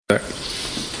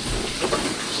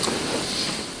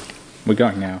We're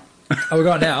going now. Oh, we're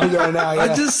going now? We're going now, yeah.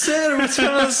 I just said we're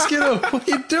turning on Skittle. What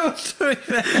are you doing to me,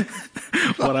 man?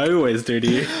 What I always do to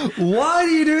you. Why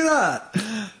do you do that?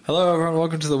 Hello, everyone.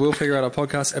 Welcome to the We'll Figure Out Our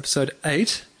podcast, episode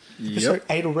 8. Episode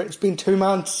 8 already. It's been 2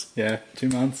 months. Yeah, 2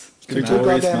 months. It's been 2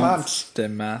 goddamn months.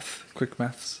 Damn math. Quick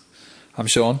maths. I'm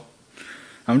Sean.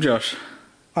 I'm Josh.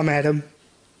 I'm Adam.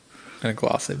 I'm going to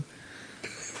glass him.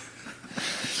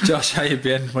 Josh, how you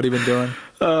been? What have you been doing?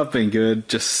 I've been good.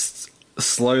 Just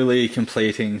slowly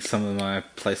completing some of my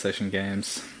PlayStation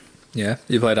games. Yeah.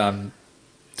 You played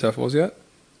Turf Wars yet?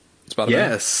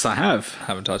 Spider-Man? Yes, I have.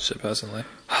 Haven't touched it personally.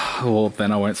 Well,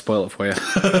 then I won't spoil it for you.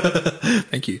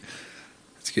 Thank you.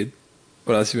 That's good.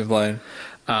 What else have you been playing?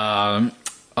 I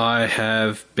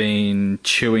have been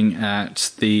chewing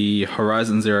at the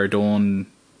Horizon Zero Dawn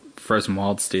Frozen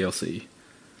Wilds DLC.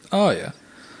 Oh, yeah.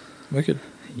 Wicked.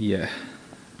 Yeah.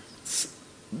 It's,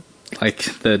 like,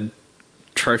 the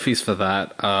trophies for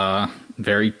that are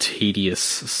very tedious,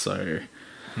 so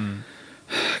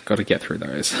got to get through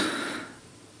those.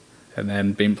 And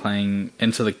then been playing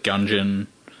Into the Gungeon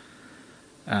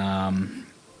and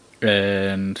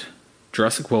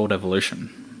Jurassic World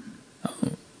Evolution. Oh.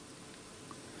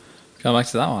 Going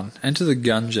back to that one. Enter the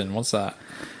Gungeon. What's that?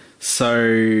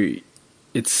 So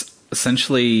it's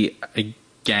essentially a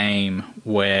game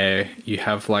where you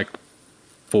have like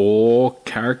 4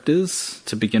 characters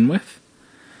to begin with,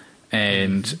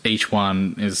 and each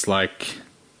one is like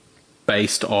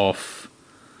based off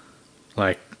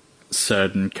like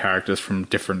certain characters from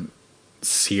different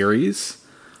series.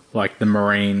 Like the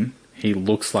Marine, he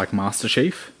looks like Master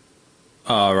Chief.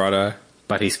 Oh, righto.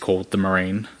 But he's called the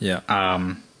Marine. Yeah.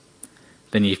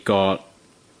 Then you've got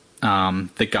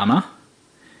the Gunner,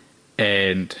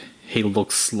 and he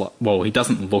looks like, well, he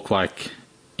doesn't look like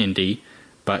Indy,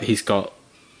 but he's got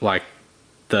like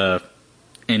the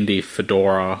Indy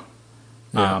fedora,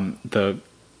 the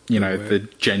the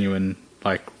genuine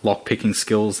like lock picking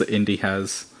skills that Indy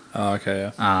has. Oh,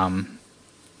 okay, yeah.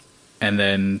 And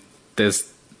then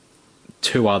there's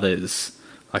 2 others,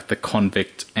 like the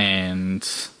Convict, and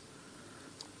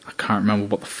I can't remember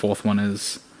what the 4th one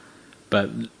is, but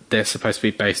they're supposed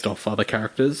to be based off other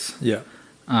characters. Yeah.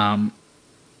 Don't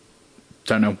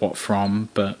know what from,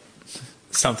 but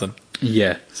Something.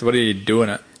 yeah. So what are you doing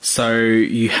it? So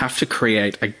you have to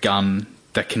create a gun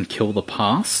that can kill the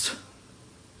past.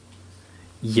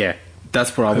 Yeah,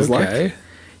 that's what I was like.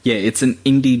 Yeah, it's an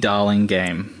indie darling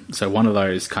game. So one of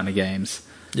those kind of games.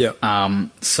 Yeah.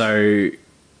 So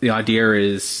the idea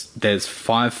is there's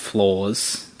 5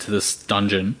 floors to this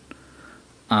dungeon.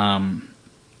 And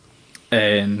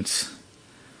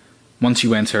once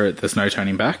you enter it, there's no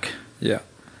turning back. Yeah.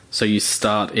 So you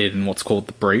start in what's called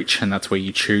the breach, and that's where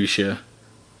you choose your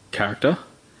character.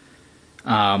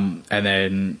 And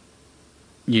then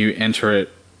you enter it,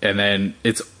 and then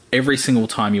it's every single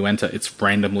time you enter, it's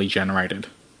randomly generated.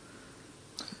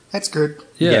 That's good.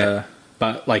 Yeah.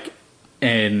 But like,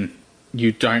 and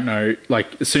you don't know,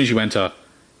 like as soon as you enter,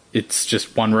 it's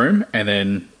just one room, and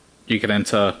then you can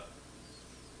enter,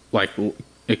 like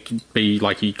it could be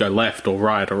like you go left or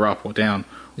right or up or down,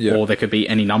 or there could be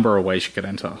any number of ways you could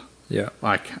enter. Yeah.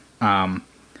 Like, it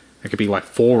could be like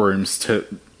 4 rooms to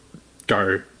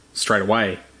go straight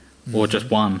away, or just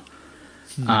one.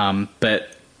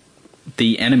 But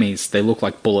the enemies, they look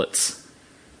like bullets.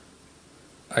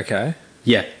 Okay.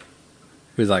 Yeah.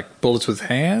 With like bullets with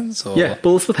hands? Or? Yeah,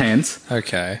 bullets with hands.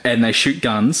 Okay. And they shoot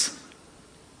guns.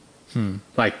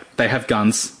 Like, they have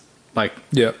guns. Like,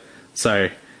 Yeah. so...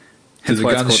 Do the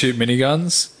guns shoot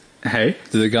miniguns? Hey?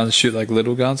 Do the guns shoot like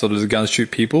little guns, or do the guns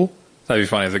shoot people? That'd be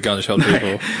funny if the guns shot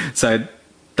people. So,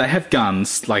 they have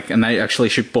guns, like, and they actually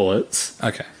shoot bullets.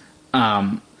 Okay.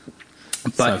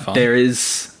 But there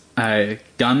is a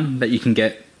gun that you can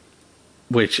get,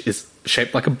 which is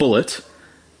shaped like a bullet,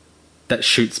 that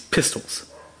shoots pistols.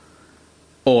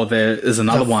 Or there is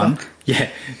another one. Fuck? Yeah,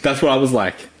 that's what I was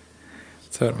like.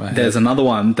 There's another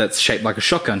one that's shaped like a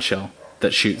shotgun shell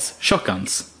that shoots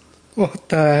shotguns. What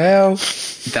the hell?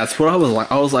 That's what I was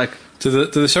like. I was like, Do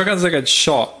the shotguns that get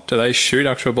shot, do they shoot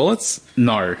actual bullets?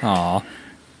 no. Aw.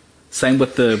 Same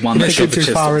with the one that They shot get the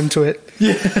too far pistols. into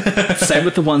it. Same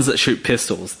with the ones that shoot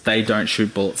pistols. They don't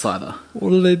shoot bullets either. What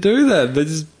do they do then? They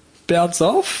just bounce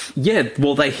off? Yeah,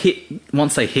 well, they hit.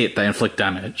 Once they hit, they inflict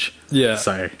damage. Yeah.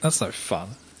 So, That's no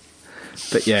fun.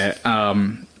 but yeah.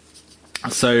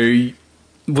 So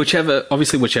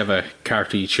whichever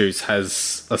character you choose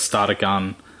has a starter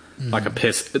gun, like a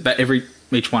pistol.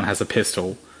 Each one has a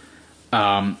pistol,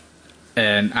 an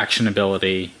action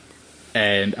ability,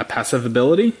 and a passive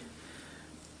ability.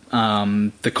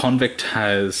 The Convict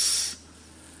has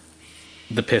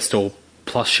the pistol,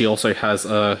 plus she also has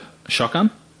a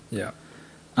shotgun. Yeah.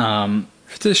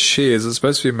 If it is she, is it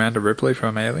supposed to be Amanda Ripley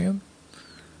from Alien?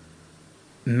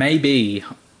 Maybe.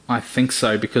 I think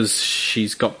so, because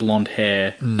she's got blonde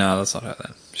hair. No, that's not her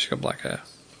then. She's got black hair.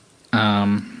 The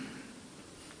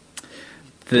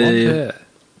Blonde hair.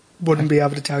 Wouldn't be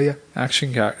able to tell you.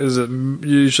 Action character. Is it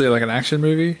usually like an action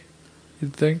movie,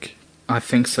 you'd think? I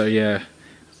think so, yeah.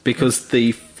 Because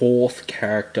the fourth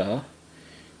character,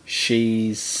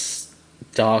 she's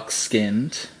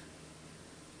dark-skinned,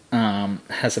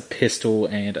 has a pistol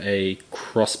and a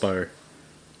crossbow.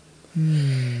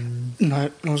 No,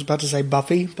 I was about to say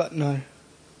Buffy, but no.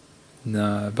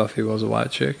 No, Buffy was a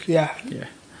white chick. Yeah. Yeah.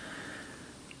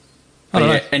 I But don't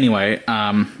yeah, know. anyway,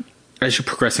 as you're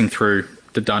progressing through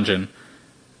the dungeon,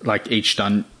 like each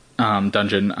dungeon,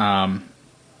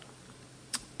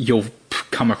 you'll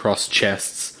come across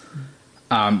chests.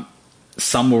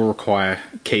 Some will require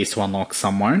keys to unlock,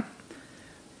 some won't.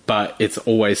 But it's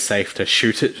always safe to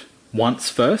shoot it once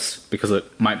first, because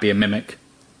it might be a mimic.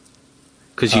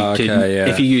 Because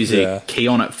if you use a key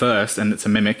on it first and it's a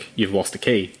mimic, you've lost a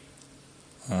key.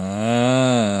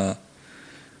 Ah.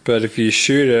 But if you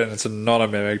shoot it and it's not a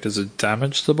mimic, does it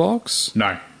damage the box?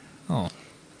 No. Oh.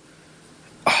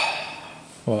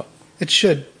 What? It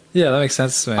should. Yeah, that makes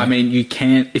sense to me. I mean, you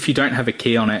can't, if you don't have a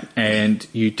key on it and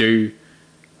you do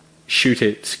shoot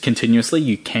it continuously,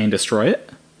 you can destroy it.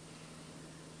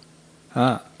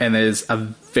 And there's a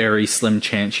very slim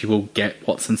chance you will get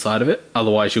what's inside of it.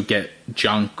 Otherwise, you'll get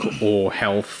junk or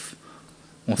health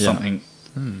or something.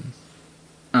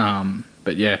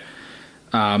 But yeah,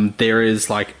 there is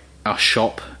like a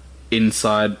shop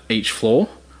inside each floor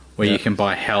where you can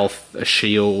buy health, a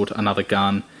shield, another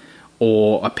gun,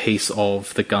 or a piece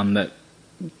of the gun that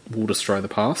will destroy the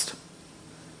past.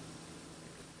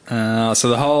 So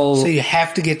the whole... So you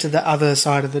have to get to the other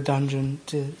side of the dungeon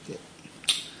to get...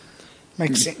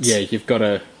 Makes sense. Yeah, you've got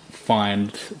to find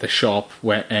the shop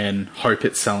and hope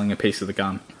it's selling a piece of the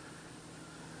gun.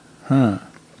 Huh.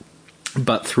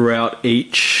 But throughout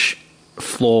each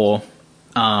floor,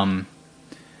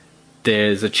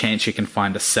 there's a chance you can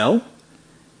find a cell.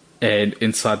 And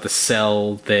inside the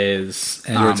cell, there's...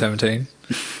 Android 17?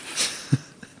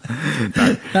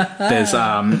 No. There's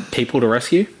people to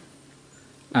rescue.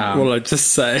 What did I just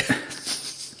say?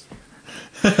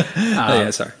 Yeah,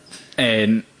 sorry.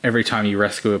 And every time you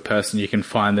rescue a person, you can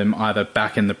find them either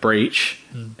back in the breach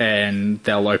and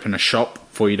they'll open a shop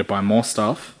for you to buy more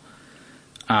stuff,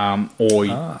 or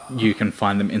you can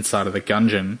find them inside of the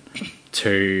dungeon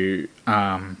to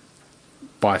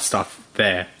buy stuff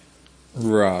there.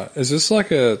 Right. Is this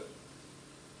like a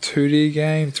 2D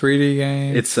game, 3D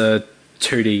game? It's a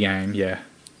 2D game, yeah.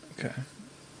 Okay.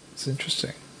 It's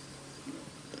interesting.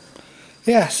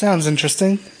 Yeah, sounds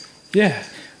interesting. Yeah.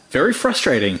 Very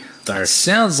frustrating, though,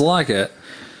 Sounds like it.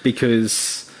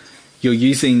 because you're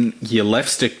using your left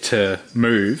stick to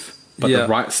move, but Yeah. the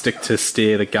right stick to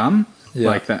steer the gun, Yeah.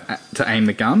 like to aim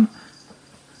the gun.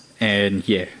 And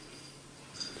yeah,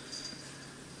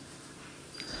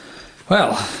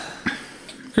 Well,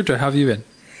 Crypto, how have you been?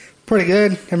 Pretty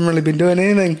good. Haven't really been doing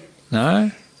anything.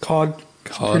 No? COD.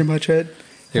 That's COD. pretty much it.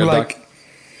 You got Like,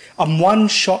 I'm one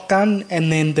shotgun and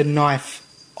then the knife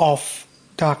off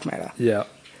Dark Matter. Yeah.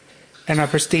 And I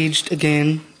prestiged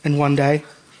again in one day.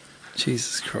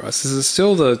 Jesus Christ. Is it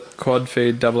still the quad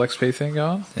feed double XP thing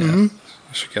going? Yeah.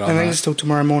 I should get on I think that. it's till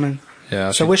tomorrow morning. Yeah.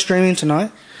 I So should- we're streaming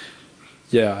tonight.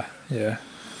 Yeah. We're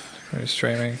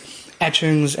streaming.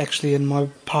 Atchung's actually in my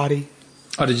party.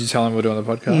 Oh, did you tell him we're doing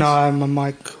the podcast? No,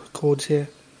 my mic cord's here.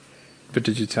 But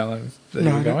did you tell him that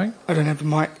No, you were going? I don't have a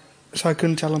mic, so I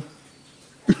couldn't tell him.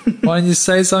 Why didn't you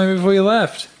say something before you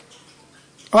left?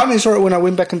 I only saw it when I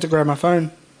went back in to grab my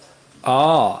phone.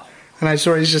 Oh. And I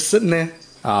saw he's just sitting there.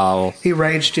 Oh. He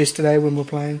raged yesterday when we were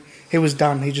playing. He was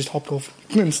done. He just hopped off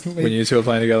instantly. When you two were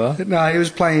playing together? No, he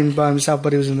was playing by himself,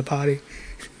 but he was in the party.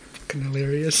 Fucking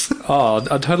hilarious. Oh,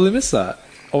 I totally missed that.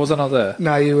 Or was I not there?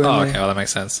 No, you were. Oh, there. okay. Well, that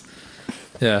makes sense.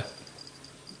 Yeah.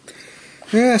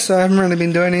 Yeah, so I haven't really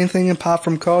been doing anything apart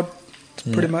from COD. It's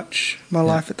pretty much my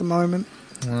life at the moment.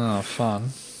 Oh,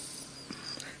 fun.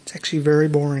 It's actually very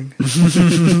boring.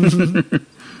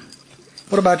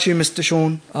 What about you, Mr.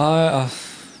 Sean? I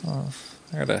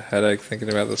got a headache thinking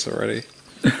about this already.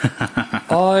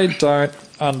 I don't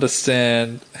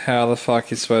understand how the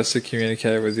fuck you're supposed to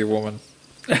communicate with your woman.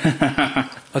 I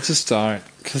just don't.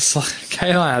 Because Kate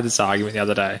and I had this argument the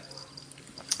other day.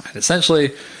 And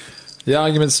essentially, the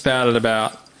argument spouted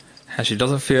about how she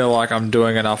doesn't feel like I'm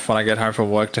doing enough when I get home from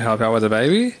work to help out with the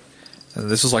baby. And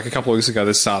this was like a couple of weeks ago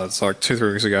this started, so like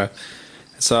 2-3 weeks ago.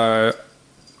 So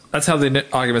that's how the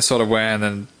argument sort of went, and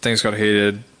then things got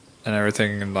heated and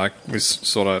everything, and like we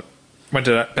sort of went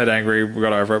to bed angry. We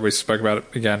got over it. We spoke about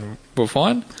it again. We were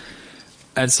fine.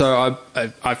 And so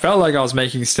I felt like I was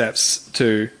making steps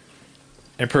to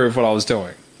improve what I was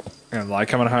doing, and like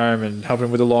coming home and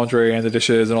helping with the laundry and the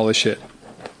dishes and all this shit.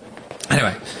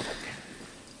 Anyway,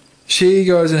 she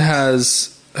goes and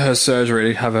has her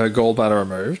surgery to have her gallbladder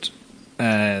removed,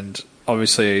 and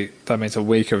obviously that means a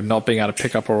week of not being able to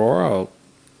pick up Aurora or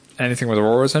anything with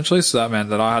Aurora, essentially. So that meant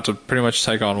that I had to pretty much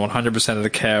take on 100% of the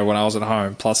care when I was at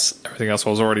home, plus everything else I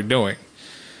was already doing.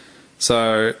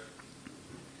 So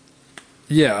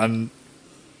yeah, and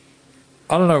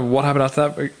I don't know what happened after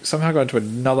that. We somehow got into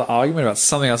another argument about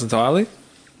something else entirely.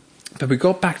 But we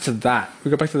got back to that.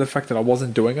 We got back to the fact that I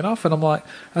wasn't doing enough, and I'm like,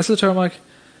 I said to her, I'm like,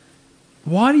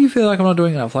 why do you feel like I'm not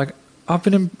doing enough? Like,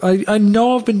 I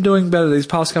know I've been doing better these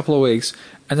past couple of weeks,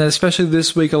 and then especially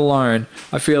this week alone,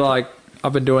 I feel like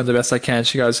I've been doing the best I can.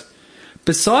 She goes,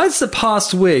 besides the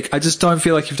past week, I just don't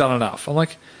feel like you've done enough. I'm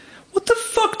like, what the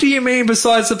fuck do you mean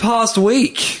besides the past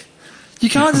week? You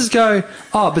can't just go,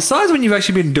 oh, besides when you've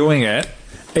actually been doing it,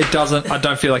 I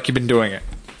don't feel like you've been doing it.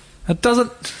 It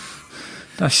doesn't...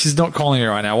 No, she's not calling you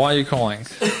right now. Why are you calling?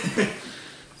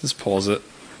 Just pause it.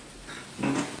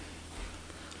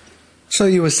 So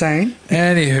you were saying?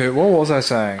 Anywho, what was I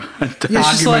saying? Yeah,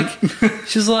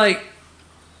 she's like,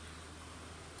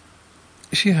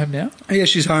 is she home now? Yeah,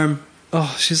 she's home.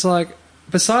 Oh, she's like,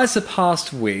 besides the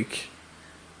past week,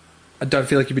 I don't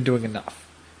feel like you've been doing enough.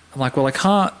 I'm like, well, I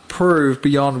can't prove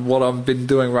beyond what I've been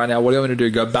doing right now. What do you want me to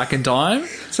do? Go back in time?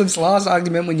 Since last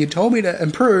argument when you told me to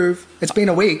improve, it's been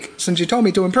a week since you told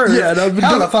me to improve. Yeah, no,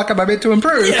 how the fuck am I meant to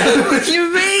improve? Yeah, what do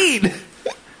you mean?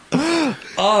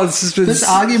 Oh, this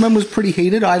argument was pretty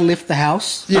heated. I left the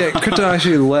house. Yeah, Crypto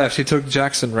actually left. He took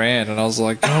Jackson ran, and I was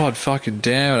like, God fucking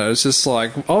damn it. It was just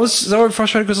like, I was so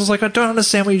frustrated because I was like, I don't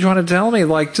understand what you're trying to tell me.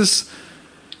 Like, just,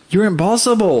 you're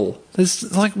impossible.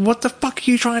 It's like, what the fuck are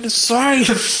you trying to say?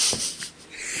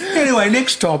 Anyway,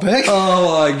 next topic.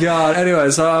 Oh my God.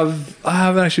 Anyway, so I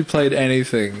haven't actually played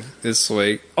anything this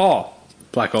week. Oh,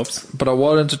 Black Ops. but I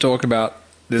wanted to talk about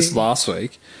this last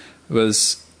week. It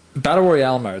was Battle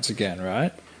Royale modes again,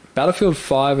 right? Battlefield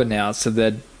 5 announced that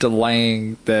they're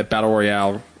delaying their Battle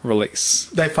Royale release.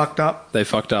 They fucked up.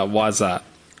 Why is that?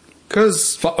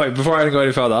 Because... Wait, before I go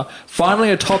any further,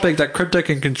 finally a topic that Crypto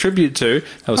can contribute to.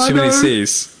 That was too many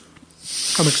C's.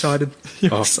 I'm excited.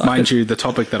 Mind you, the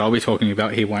topic that I'll be talking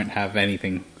about, he won't have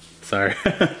anything. So...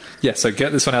 Yeah, so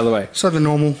get this one out of the way. So the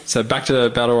normal. So back to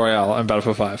Battle Royale and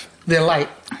Battlefield 5. They're late.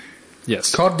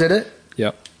 Yes. COD did it.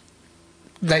 Yep.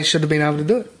 They should have been able to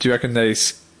do it. Do you reckon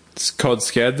COD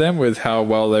scared them with how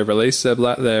well they released their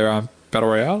Battle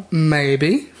Royale?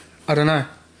 Maybe. I don't know.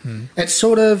 It's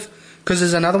sort of... Because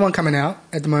there's another one coming out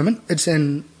at the moment. It's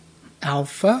in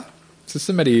alpha. Is this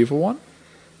the medieval one?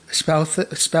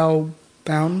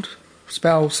 Spellbound.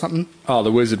 Spell something. Oh,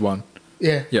 the wizard one.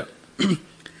 Yeah. Yeah.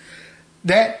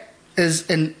 That is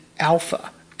in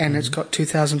alpha. And it's got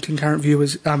 2,000 concurrent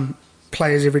viewers,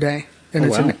 players every day. And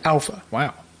it's in alpha.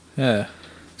 Wow. Yeah.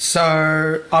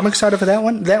 So I'm excited for that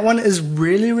one. That one is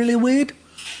really, really weird.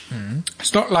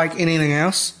 It's not like anything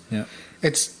else. Yeah.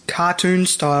 It's cartoon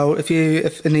style. If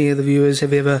any of the viewers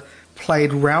have ever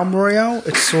played Realm Royale,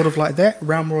 it's sort of like that.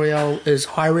 Realm Royale is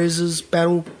Hi-Rez's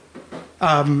Battle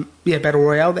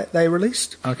Royale that they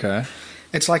released. Okay.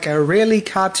 It's like a really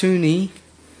cartoony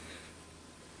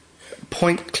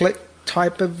point-click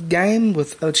type of game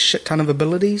with a shit ton of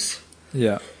abilities.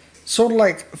 Yeah. Sort of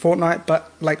like Fortnite,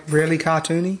 but like really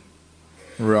cartoony.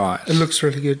 Right. It looks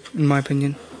really good, in my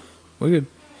opinion. Weird.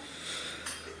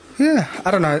 Yeah,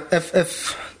 I don't know.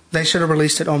 If they should have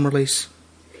released it on release,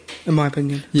 in my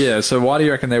opinion. Yeah, so why do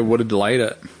you reckon they would have delayed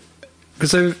it?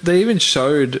 Because they even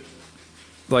showed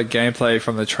like gameplay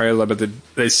from the trailer, but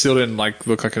they still didn't like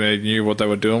look like they knew what they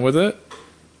were doing with it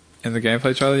in the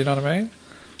gameplay trailer, you know what I mean?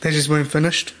 They just weren't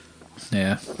finished,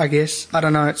 Yeah. I guess. I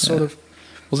don't know, it's sort of...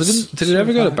 Did it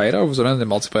ever go to beta, or was it only the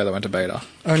multiplayer that went to beta?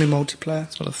 Only multiplayer.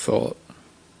 That's what I thought.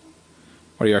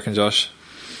 What do you reckon, Josh?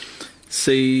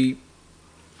 See...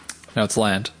 No, it's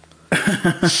land.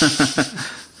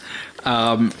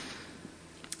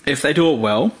 If they do it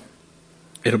well,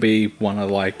 it'll be one of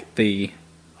like the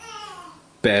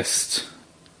best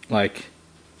like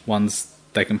ones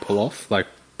they can pull off, like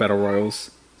battle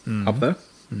royals up there.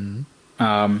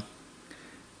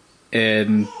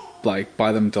 And like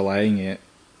by them delaying it,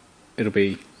 it'll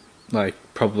be like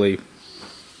probably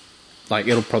like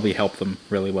it'll probably help them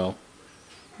really well.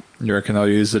 You reckon they'll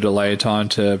use the delay time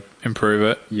to improve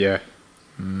it? Yeah.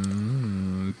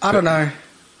 I don't know.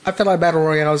 I feel like Battle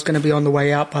Royale is going to be on the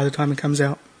way out by the time it comes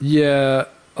out. Yeah,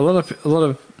 a a lot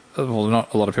of, well,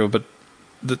 not a lot of people, but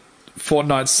the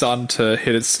Fortnite's starting to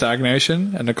hit its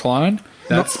stagnation and decline.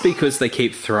 That's because they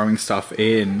keep throwing stuff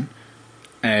in,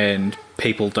 and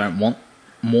people don't want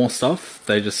more stuff.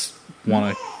 They just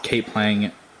want to keep playing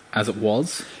it as it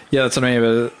was. Yeah, that's what I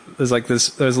mean. But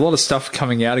there's a lot of stuff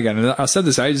coming out again. And I said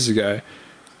this ages ago.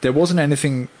 There wasn't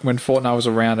anything when Fortnite was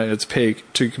around at its peak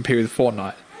to compete with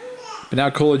Fortnite. But now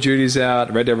Call of Duty's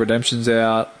out, Red Dead Redemption's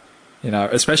out. You know,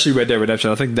 especially Red Dead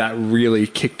Redemption. I think that really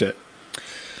kicked it.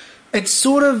 It's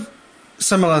sort of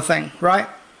similar thing, right?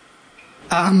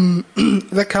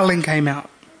 The culling came out.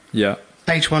 Yeah.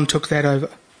 H1 took that over.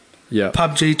 Yeah.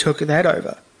 PUBG took that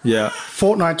over. Yeah.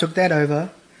 Fortnite took that over.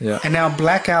 Yeah. And now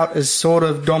Blackout is sort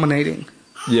of dominating.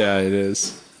 Yeah, it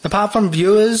is. Apart from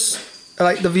viewers,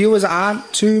 like the viewers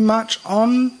aren't too much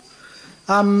on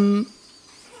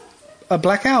a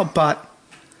Blackout, but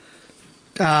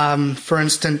for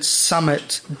instance,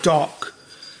 Summit, Doc,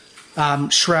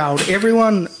 Shroud,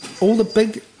 everyone, all the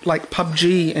big like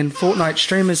PUBG and Fortnite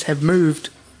streamers have moved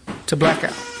to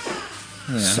Blackout.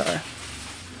 Yeah. So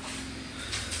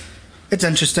it's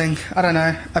interesting. I don't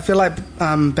know. I feel like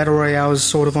Battle Royale is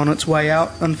sort of on its way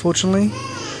out, unfortunately.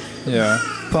 Yeah.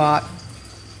 But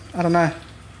I don't know.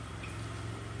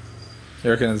 You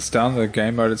reckon it's done, the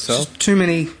game mode itself? Just too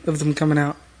many of them coming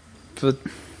out. But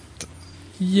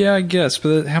yeah, I guess.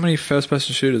 But how many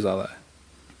first-person shooters are there?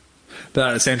 But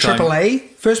at the same time,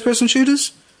 AAA first-person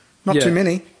shooters? Not Yeah. too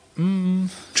many.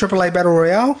 AAA Battle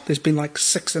Royale? There's been like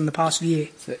 6 in the past year.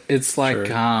 It's like,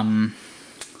 True.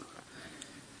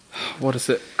 what is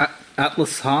it?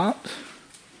 Atlas Heart?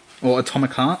 Or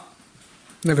Atomic Heart?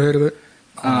 Never heard of it.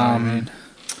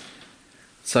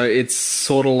 So it's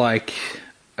sort of like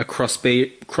a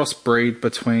crossbreed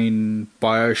between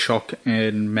BioShock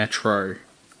and Metro.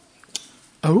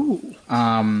 Oh.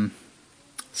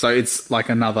 So it's like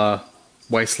another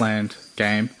Wasteland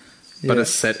game, but Yeah.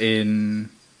 it's set in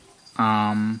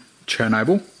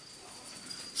Chernobyl.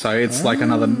 So it's like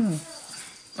another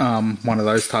one of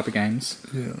those type of games.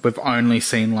 Yeah. We've only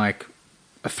seen like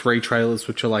 3 trailers,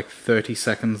 which are like 30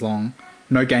 seconds long.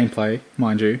 No gameplay,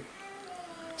 mind you.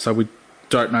 So we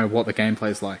don't know what the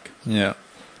gameplay's like. Yeah.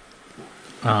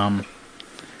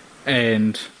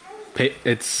 And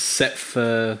it's set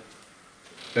for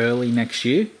early next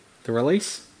year, the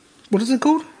release. What is it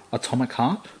called? Atomic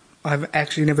Heart. I've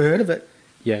actually never heard of it.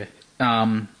 Yeah.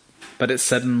 But it's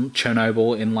set in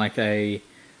Chernobyl in like a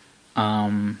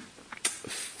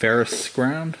Ferris,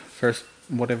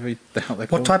 whatever the hell they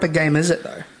call What it. type of game is it,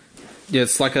 though? Yeah,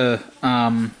 it's like a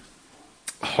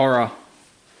horror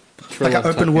thriller Like an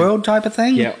type open game. world type of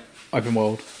thing? Yeah, open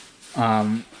world.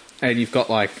 And you've got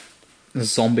like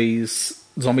zombie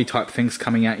type things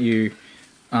coming at you,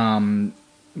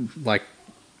 like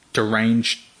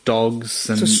deranged dogs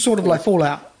and So it's sort of like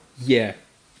Fallout. yeah.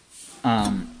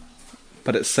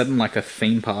 But it's set in like a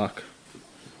theme park.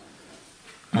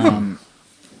 And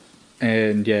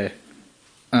yeah.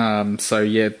 So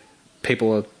yeah,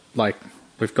 people are like,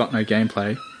 we've got no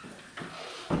gameplay.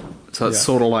 So it's Yeah.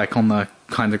 sort of like on the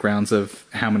kind of grounds of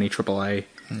how many AAA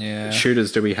Yeah.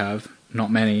 shooters do we have?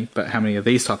 Not many. But how many of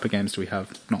these type of games do we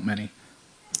have? Not many.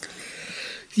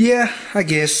 Yeah, I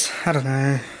guess. I don't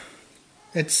know.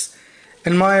 It's,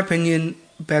 in my opinion,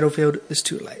 Battlefield is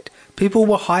too late. People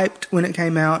were hyped when it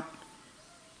came out.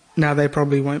 Now they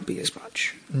probably won't be as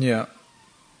much. Yeah.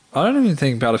 I don't even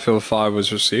think Battlefield 5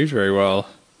 was received very well.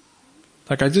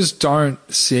 Like, I just don't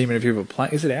see many people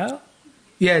playing. Is it out?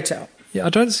 Yeah, it's out. Yeah, I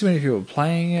don't see many people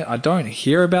playing it. I don't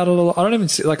hear about it a lot. I don't even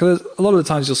see, like, a lot of the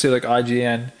times you'll see, like,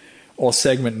 IGN or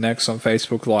Segment Next on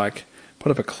Facebook, like, put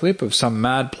up a clip of some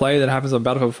mad play that happens on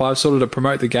Battlefield 5 sort of to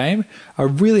promote the game. I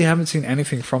really haven't seen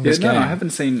anything from this game. I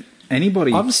haven't seen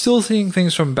anybody. I'm still seeing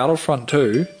things from Battlefront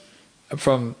 2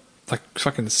 from, like,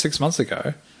 fucking 6 months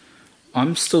ago.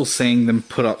 I'm still seeing them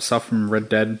put up stuff from Red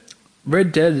Dead.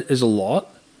 Red Dead is a lot.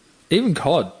 Even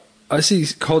COD. I see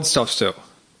COD stuff still.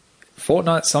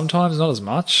 Fortnite sometimes, not as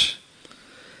much.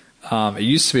 It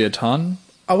used to be a ton.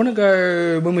 I want to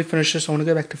go, when we finish this, I want to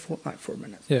go back to Fortnite for a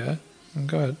minute. Yeah.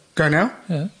 Go ahead. Go now?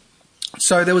 Yeah.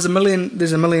 So there's a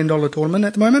 $1 million tournament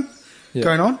at the moment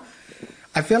going on.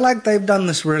 I feel like they've done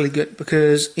this really good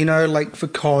because, you know, like for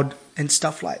COD and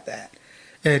stuff like that,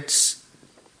 it's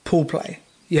pool play.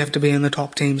 You have to be in the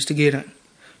top teams to get in.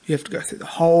 You have to go through the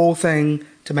whole thing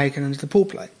to make it into the pool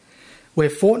play. Where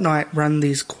Fortnite run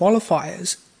these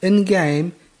qualifiers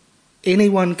in-game,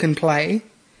 anyone can play,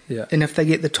 Yeah. and if they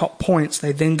get the top points,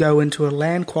 they then go into a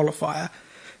LAN qualifier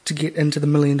to get into the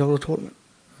 $1 million tournament.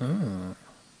 Oh.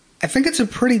 I think it's a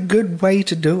pretty good way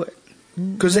to do it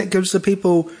because that gives the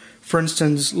people, for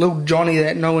instance, little Johnny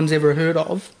that no one's ever heard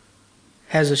of,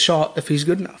 has a shot if he's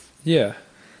good enough. Yeah.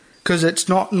 Because it's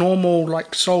not normal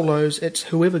like solos. It's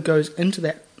whoever goes into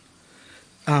that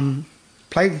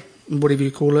play, whatever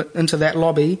you call it, into that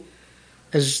lobby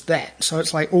is that. So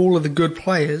it's like all of the good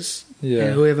players,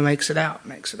 and whoever makes it out,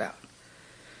 makes it out.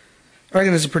 I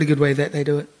reckon it's a pretty good way that they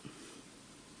do it.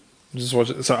 Just watch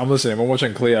it. So I'm listening. I'm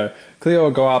watching Cleo. Cleo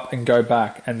will go up and go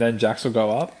back, and then Jax will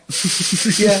go up.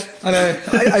 Yeah, I know.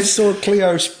 I saw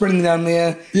Cleo sprinting down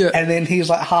there, and then he's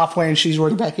like halfway, and she's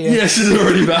already back here. Yeah, she's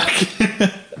already back.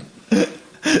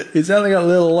 He's only got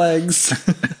little legs.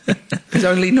 He's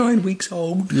only 9 weeks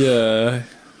old. Yeah,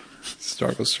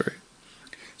 struggles through.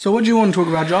 So what do you want to talk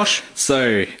about, Josh?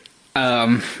 So,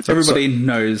 everybody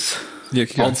knows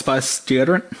Old Spice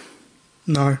deodorant?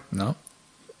 No.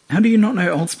 How do you not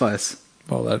know Old Spice?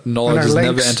 Well, that knowledge has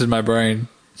never entered my brain.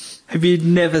 Have you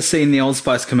never seen the Old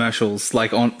Spice commercials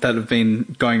that have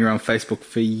been going around Facebook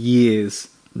for years?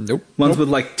 Nope. Ones with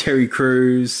like Terry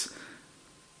Crews.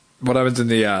 What happens in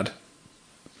the ad?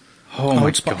 Oh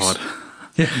my god.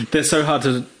 They're so hard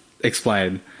to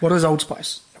explain. What is Old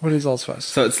Spice? What is Old Spice?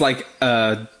 So it's like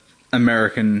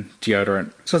American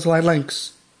deodorant. So it's like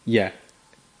Lynx. Yeah.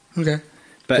 Okay.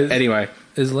 But anyway.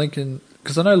 Is Lincoln...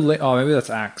 Because I know... maybe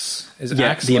that's Axe. Is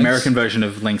Axe the Lynx? American version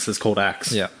of Lynx is called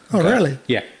Axe. Yeah. Oh, really?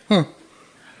 Yeah. Huh.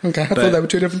 Okay, I thought they were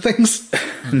two different things.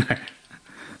 No.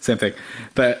 Same thing.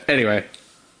 But anyway,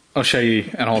 I'll show you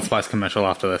an Old Spice commercial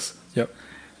after this. Yep.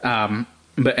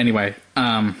 But anyway,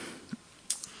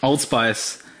 Old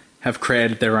Spice have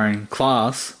created their own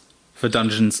class for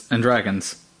Dungeons and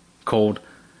Dragons called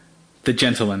the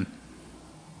Gentleman.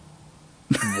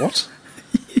 What?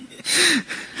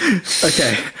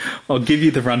 Okay, I'll give you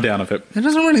the rundown of it. It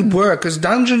doesn't really work, because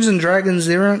Dungeons and Dragons,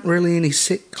 there aren't really any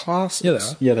set classes. Yeah, there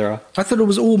are. Yeah, there are. I thought it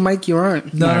was all make your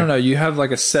own. No. You have like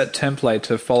a set template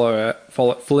to fill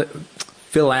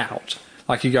out.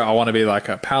 Like you go, I want to be like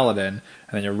a paladin,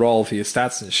 and then you roll for your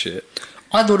stats and shit.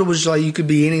 I thought it was like you could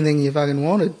be anything you fucking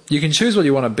wanted. You can choose what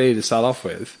you want to be to start off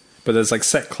with, but there's like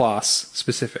set class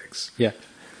specifics. Yeah.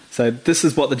 So this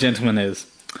is what the Gentleman is.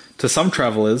 To some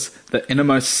travellers, the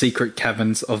innermost secret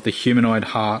caverns of the humanoid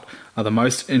heart are the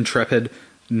most intrepid,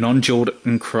 non-jeweled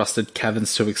encrusted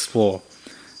caverns to explore.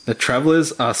 The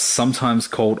travellers are sometimes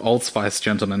called Old Spice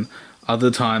gentlemen, other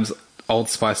times Old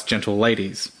Spice gentle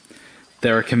ladies.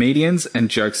 There are comedians and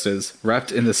jokesters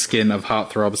wrapped in the skin of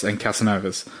heartthrobs and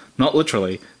Casanovas. Not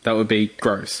literally, that would be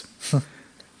gross.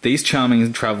 These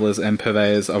charming travellers and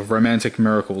purveyors of romantic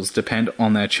miracles depend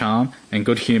on their charm and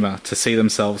good humour to see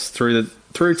themselves through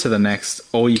to the next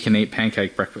all-you-can-eat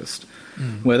pancake breakfast.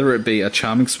 Whether it be a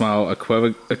charming smile, a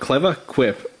clever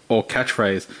quip, or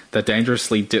catchphrase that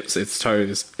dangerously dips its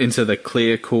toes into the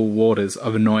clear, cool waters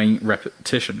of annoying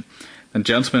repetition, the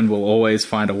gentleman will always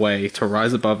find a way to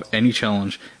rise above any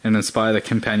challenge and inspire their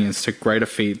companions to greater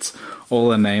feats,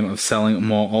 all in the name of selling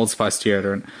more Old Spice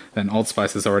deodorant than Old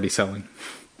Spice is already selling.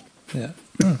 Yeah.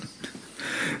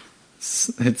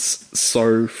 It's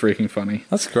so freaking funny.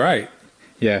 That's great.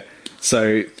 Yeah.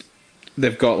 So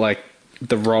they've got like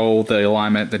the role, the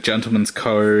alignment, the gentleman's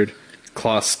code,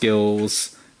 class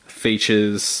skills,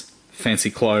 features,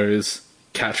 fancy clothes,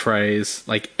 catchphrase,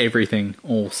 like everything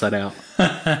all set out.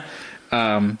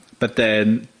 But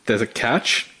then there's a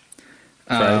catch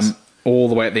all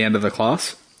the way at the end of the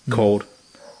class called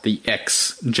the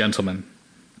ex-gentleman.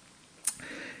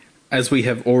 As we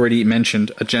have already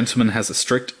mentioned, a gentleman has a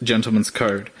strict gentleman's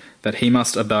code that he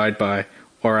must abide by,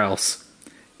 or else.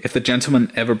 If the gentleman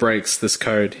ever breaks this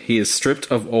code, he is stripped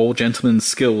of all gentleman's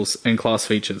skills and class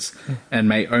features, and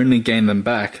may only gain them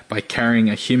back by carrying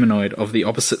a humanoid of the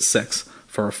opposite sex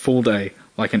for a full day,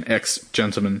 like an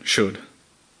ex-gentleman should.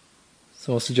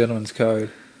 So what's the gentleman's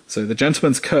code? So the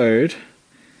gentleman's code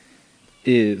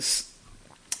is...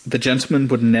 the gentleman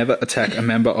would never attack a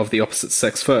member of the opposite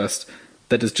sex first.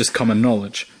 That is just common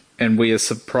knowledge, and we are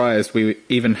surprised we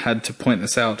even had to point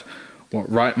this out. What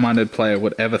right-minded player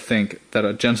would ever think that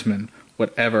a gentleman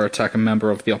would ever attack a member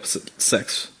of the opposite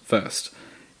sex first?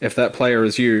 If that player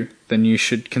is you, then you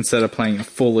should consider playing a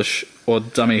foolish or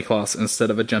dummy class instead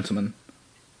of a gentleman.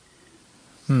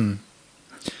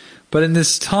 But in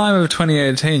this time of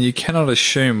 2018, you cannot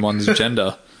assume one's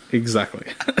gender.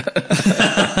 Exactly.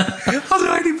 I was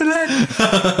waiting for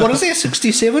that. What is that,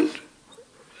 67?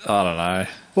 I don't know.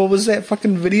 What was that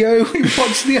fucking video we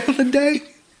watched the other day?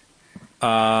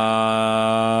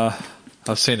 I've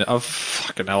seen it.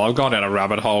 Fucking hell, I've gone down a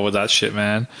rabbit hole with that shit,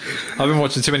 man. I've been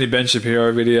watching too many Ben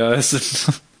Shapiro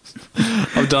videos.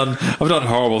 I've done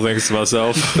horrible things to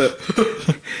myself. But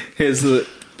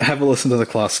have a listen to the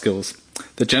class skills.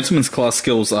 The gentleman's class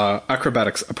skills are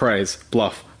acrobatics, appraise,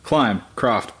 bluff, climb,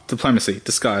 craft, diplomacy,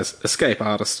 disguise, escape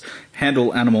artist,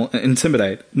 handle animal,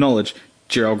 intimidate, knowledge,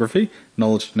 geography,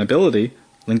 knowledge and ability,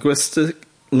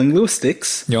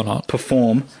 linguistics, You're not.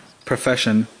 perform,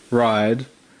 profession, ride,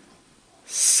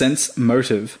 sense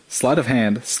motive, sleight of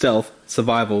hand, stealth,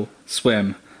 survival,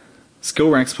 swim. Skill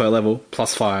ranks per level,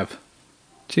 +5.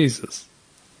 Jesus.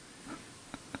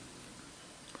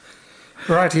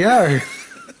 Rightio.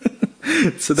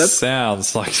 So that's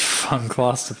Sounds like a fun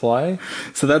class to play.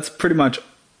 so that's pretty much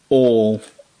all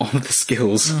of the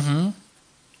skills. You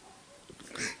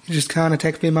just can't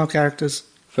attack female characters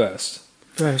First.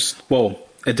 first. Well,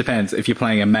 it depends. If you're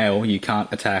playing a male, you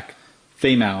can't attack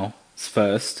females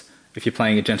first. If you're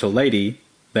playing a gentle lady,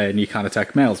 then you can't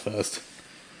attack males first.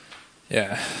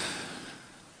 Yeah.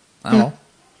 Oh.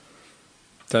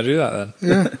 Don't do that then.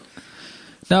 Yeah.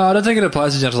 No, I don't think it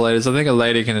applies to gentle ladies. I think a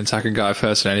lady can attack a guy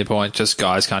first at any point. Just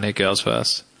guys can't hit girls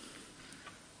first.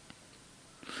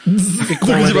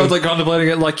 They're both like contemplating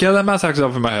it, like, yeah, that math acts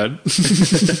up in my head.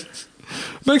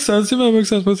 Makes sense, makes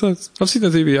sense. I've seen the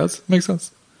TV ads. Makes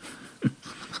sense.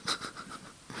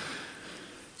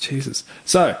 Jesus.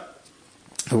 So,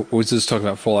 we were just talking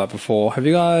about Fallout before. Have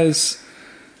you guys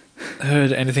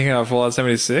heard anything about Fallout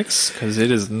 76? Because it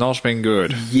has not been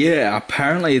good. Yeah,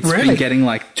 apparently it's Really? been getting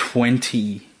like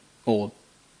 20 or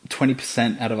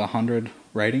 20% out of 100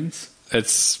 ratings.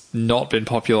 It's not been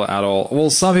popular at all. Well,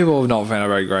 some people have not found it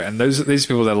very great, and these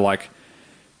people that are like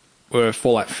were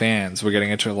Fallout fans were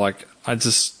getting into it like, I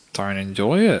just don't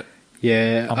enjoy it.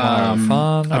 Yeah, I'm not having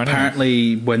fun.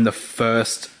 apparently when the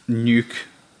first nuke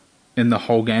in the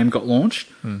whole game got launched,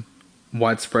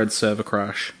 widespread server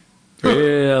crash.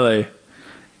 Really?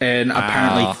 And Wow.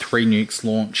 apparently 3 nukes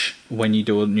launch when you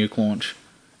do a nuke launch.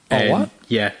 Oh, And, what?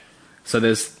 Yeah. So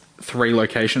there's 3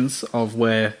 locations of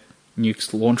where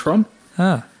nukes launch from.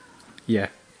 Huh. Yeah.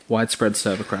 Widespread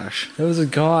server crash. There was a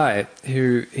guy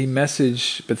who he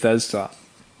messaged Bethesda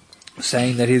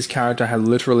saying that his character had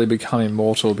literally become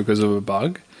immortal because of a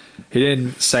bug. He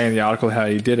didn't say in the article how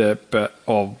he did it,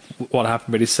 or what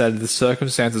happened, but he said the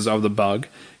circumstances of the bug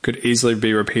could easily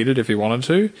be repeated if he wanted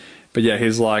to. But yeah,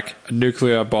 he's like, a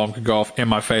nuclear bomb could go off in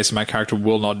my face and my character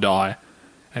will not die.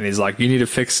 And he's like, you need to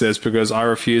fix this because I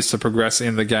refuse to progress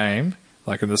in the game,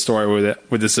 like in the story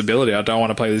with this ability. I don't want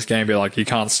to play this game and be like, you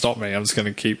can't stop me. I'm just going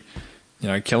to keep,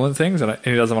 killing things. And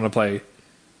he doesn't want to play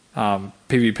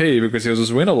PvP because he'll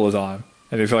just win all the time.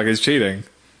 And he feel like he's cheating.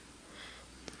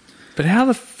 But how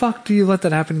the fuck do you let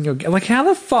that happen in your game? Like, how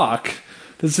the fuck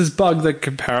does this bug that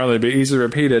could apparently be easily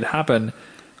repeated happen?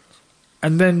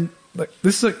 And then, like,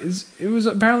 this is like, it was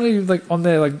apparently like on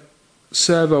their like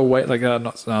server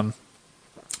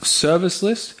service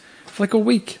list for like a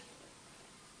week.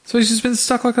 So he's just been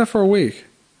stuck like that for a week.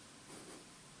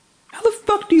 How the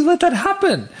fuck do you let that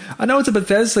happen? I know it's a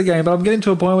Bethesda game, but I'm getting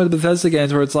to a point with the Bethesda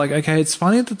games where it's like, okay, it's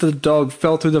funny that the dog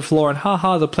fell through the floor and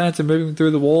haha, the plants are moving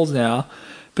through the walls now.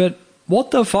 But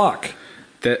what the fuck?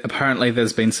 Apparently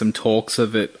there's been some talks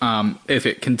of it. If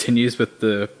it continues with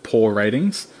the poor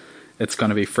ratings, it's going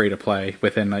to be free to play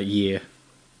within a year.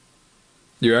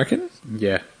 You reckon?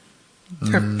 Yeah.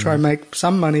 Try and make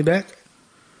some money back.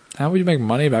 How would you make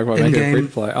money back by making it free to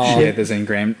play? Oh, Yeah,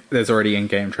 there's already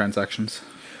in-game transactions.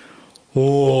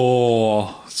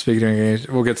 Oh, speaking of games,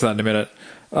 we'll get to that in a minute.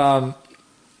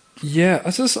 Yeah,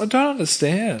 I don't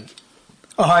understand.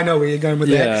 Oh, I know where you're going with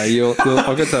that. Yeah,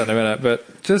 I'll get to that in a minute,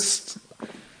 but just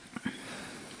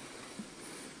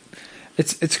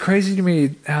it's crazy to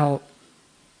me how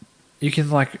you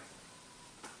can like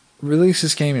release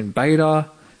this game in beta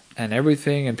and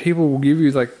everything, and people will give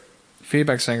you like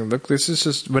feedback saying, "Look, this is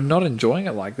just we're not enjoying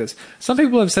it like this." Some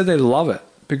people have said they love it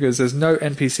because there's no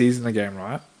NPCs in the game,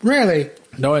 right? Really?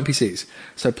 No NPCs.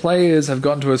 So players have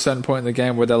gotten to a certain point in the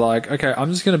game where they're like, okay,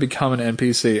 I'm just going to become an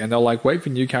NPC. And they'll like wait for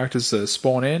new characters to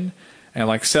spawn in and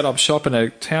like set up shop in a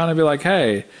town and be like,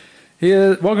 hey,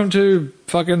 welcome to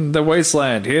fucking the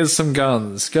wasteland. Here's some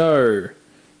guns. Go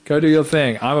do your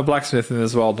thing. I'm a blacksmith in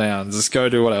this world now. Just go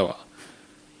do whatever.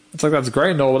 It's like, that's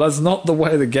great and all, but that's not the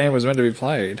way the game was meant to be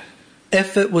played.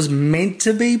 If it was meant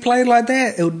to be played like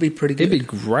that, it would be pretty good. It'd be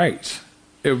great.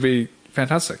 It would be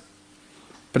fantastic.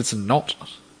 But it's not.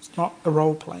 It's not a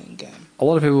role-playing game. A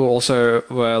lot of people also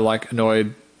were like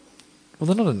annoyed. Well,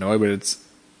 they're not annoyed, but it's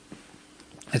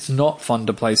not fun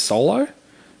to play solo.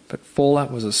 But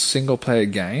Fallout was a single-player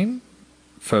game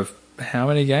for how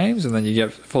many games? And then you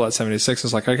get Fallout 76.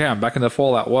 It's like, okay, I'm back in the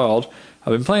Fallout world.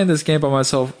 I've been playing this game by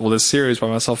myself, well, this series by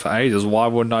myself for ages. Why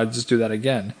wouldn't I just do that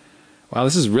again? Wow,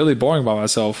 this is really boring by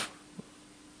myself.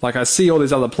 Like, I see all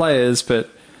these other players, but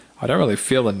I don't really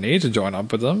feel the need to join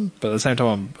up with them, but at the same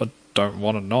time, I don't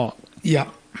want to not. Yeah.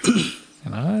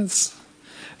 It's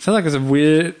Sounds like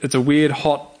it's a weird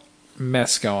hot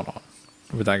mess going on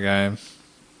with that game.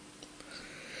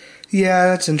 Yeah,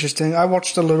 that's interesting. I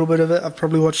watched a little bit of it. I've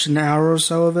probably watched an hour or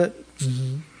so of it.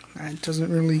 Mm-hmm. It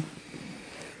doesn't really...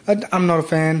 I'm not a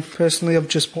fan, personally, of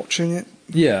just watching it.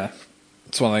 Yeah.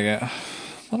 It's one I get...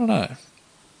 I don't know.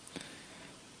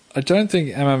 I don't think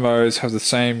MMOs have the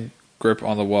same grip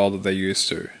on the world that they used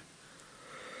to.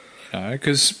 You know,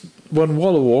 because when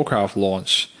World of Warcraft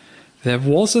launched, there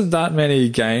wasn't that many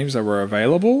games that were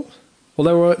available.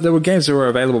 Well, there were games that were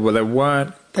available, but they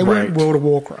weren't They weren't World of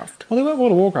Warcraft. Well, they weren't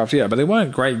World of Warcraft, yeah, but they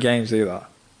weren't great games either.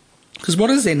 Because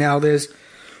what is there now? There's...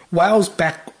 WoW's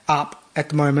back up at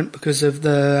the moment because of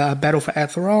the Battle for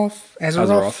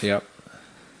Azeroth. Yep.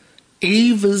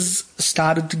 EVE has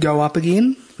started to go up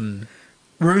again.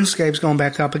 RuneScape's gone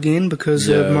back up again because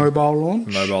of mobile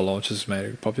launch. Mobile launch has made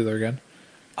it popular again.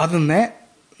 Other than that...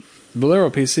 Well, they're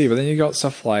on PC, but then you got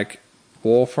stuff like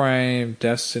Warframe,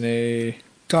 Destiny...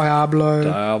 Diablo,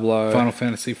 Final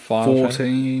Fantasy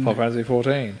 14. Final Fantasy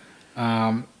 14.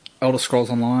 Elder Scrolls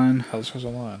Online.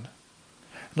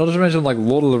 Not to mention like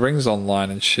Lord of the Rings Online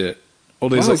and shit. All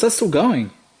these, is that still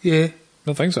going? Yeah. I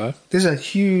don't think so. There's a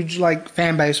huge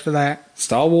fan base for that.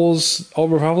 Star Wars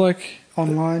Old Republic.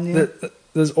 Online, yeah.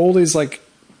 There's all these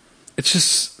it's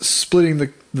just splitting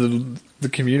the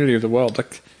community of the world.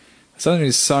 Like there's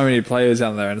only so many players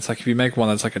out there, and it's like if you make one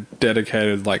that's like a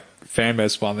dedicated fan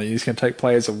base one, then you just can take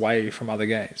players away from other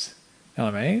games. You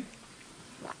know what I mean?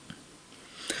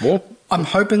 Well, I'm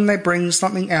hoping they bring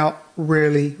something out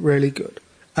really, really good.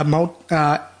 A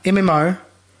MMO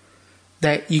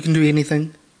that you can do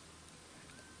anything.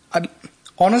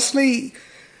 Honestly,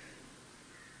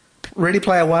 Ready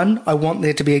Player One, I want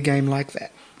there to be a game like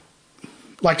that.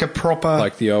 Like a proper...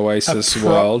 Like the Oasis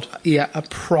world? Yeah, a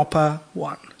proper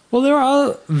one. Well, there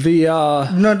are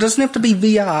VR... No, it doesn't have to be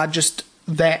VR, just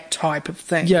that type of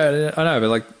thing. Yeah, I know,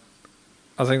 but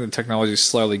I think the technology is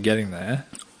slowly getting there.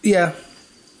 Yeah.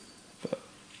 But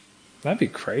that'd be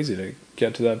crazy to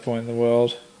get to that point in the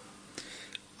world.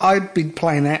 I'd be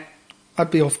playing that. I'd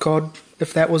be off COD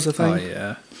if that was a thing. Oh,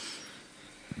 yeah.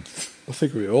 I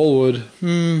think we all would.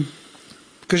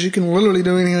 Because you can literally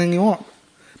do anything you want.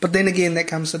 But then again, that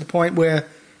comes to the point where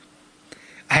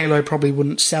Halo probably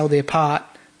wouldn't sell their part.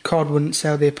 COD wouldn't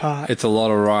sell their part. It's a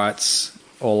lot of rights.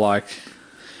 Or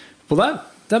well,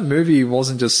 that movie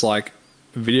wasn't just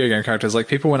video game characters.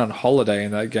 People went on holiday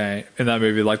in that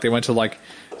movie. They went to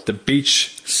the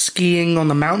beach, skiing on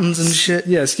the mountains and shit.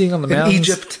 Yeah, skiing on the mountains. In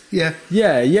Egypt. Yeah.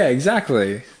 Yeah,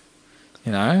 exactly.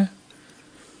 You know.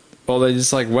 Or they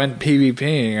just went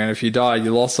PvPing, and if you died,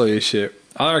 you lost all your shit.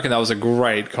 I reckon that was a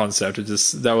great concept.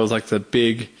 That was the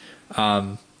big.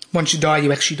 Once you die,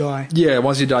 you actually die. Yeah,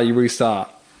 once you die, you restart.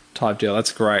 Type deal.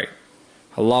 That's great.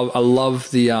 I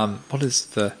love the what is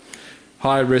the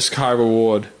high risk, high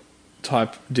reward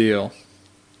type deal.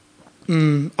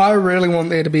 I really want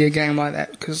there to be a game like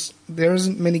that because there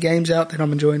isn't many games out that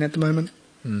I'm enjoying at the moment.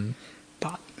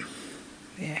 But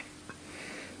yeah,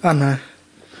 I don't know.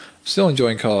 I'm still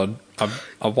enjoying COD.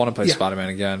 I want to play Spider-Man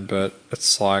again, but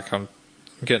it's I'm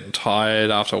getting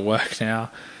tired after work now,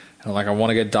 and I want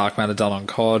to get Dark Matter done on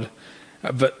COD.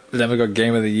 But then we've got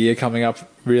Game of the Year coming up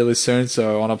really soon,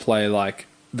 so I want to play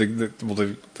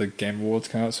the Game Awards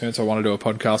coming up soon. So I want to do a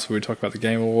podcast where we talk about the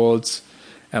Game Awards,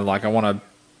 and I want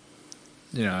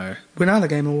to, when are the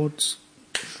Game Awards?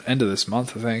 End of this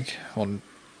month, I think. So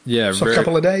a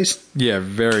couple of days. Yeah,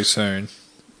 very soon.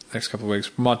 Next couple of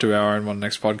weeks, we might do our own one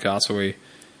next podcast. Where we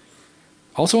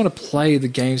also want to play the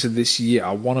games of this year.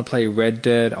 I want to play Red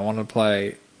Dead. I want to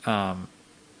play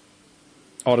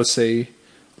Odyssey.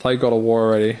 Play God of War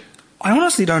already. I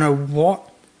honestly don't know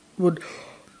what would...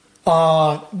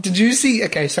 did you see...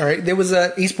 Okay, sorry. There was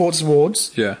a esports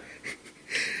awards. Yeah.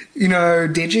 You know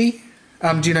Digi?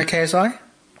 Do you know KSI?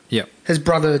 Yep. His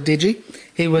brother Digi.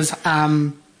 He was... I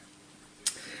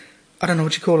don't know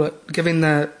what you call it. Giving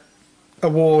the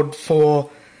award for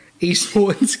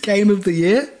esports game of the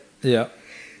year. Yeah.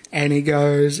 And he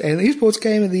goes... And the esports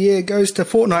game of the year goes to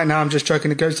Fortnite. No, I'm just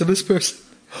joking. It goes to this person.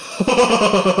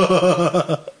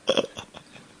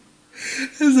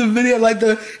 There's a video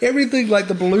everything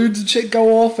the balloons and shit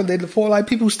go off, and then the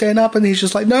people stand up, and he's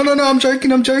just no, I'm joking.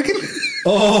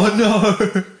 Oh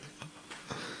no.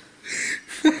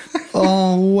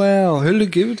 Oh wow, who did he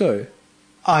give it to?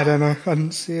 I don't know, I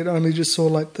didn't see it. I only just saw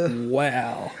the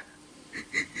wow.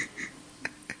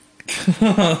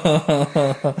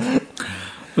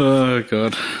 Oh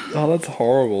god. Oh, that's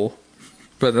horrible,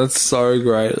 but that's so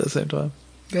great at the same time.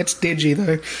 That's Digi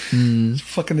though.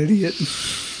 Fucking idiot.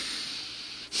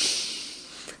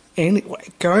 Anyway,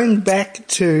 going back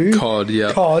to COD,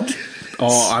 yeah. COD.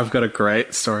 Oh, I've got a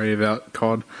great story about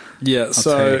COD. Yeah, tell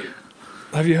so you.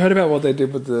 have you heard about what they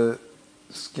did with the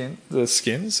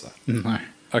skins? No.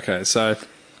 Okay, so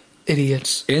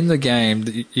Idiots. in the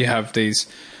game, you have these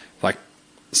like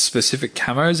specific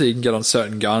camos that you can get on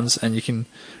certain guns, and you can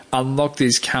unlock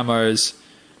these camos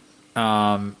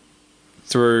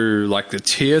through like the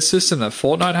tier system that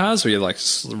Fortnite has, where you like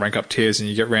rank up tiers and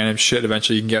you get random shit.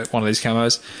 Eventually, you can get one of these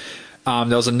camos.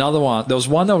 There was another one. There was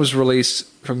one that was released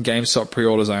from GameStop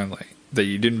pre-orders only that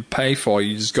you didn't pay for.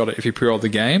 You just got it if you pre-ordered the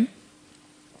game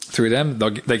through them.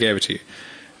 They gave it to you.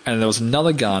 And there was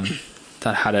another gun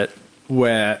that had it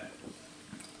where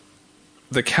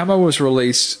the camo was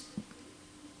released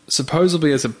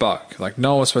supposedly as a bug. Like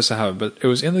no one was supposed to have it, but it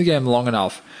was in the game long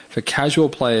enough for casual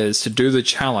players to do the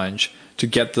challenge to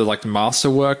get the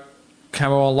masterwork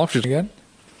camo unlocked again.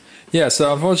 Yeah,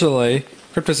 so unfortunately,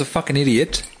 Crypto's a fucking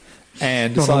idiot.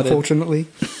 And Not decided, unfortunately.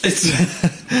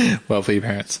 well, for your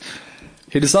parents.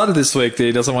 He decided this week that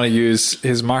he doesn't want to use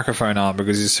his microphone arm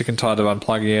because he's sick and tired of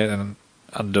unplugging it and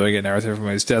undoing it and everything from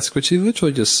his desk, which he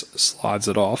literally just slides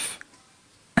it off.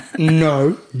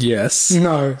 No. Yes.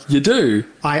 No. You do?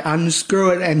 I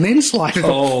unscrew it and then slide it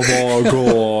off. Oh my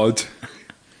god.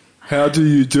 How do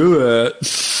you do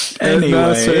it?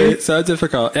 Anyway. It's so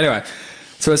difficult. Anyway,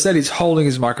 so I said he's holding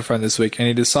his microphone this week and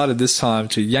he decided this time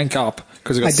to yank up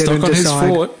because it got stuck on his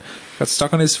foot. Got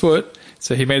stuck on his foot.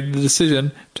 So he made the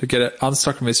decision to get it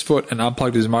unstuck from his foot and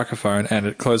unplugged his microphone, and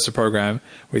it closed the program.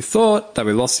 We thought that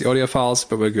we lost the audio files,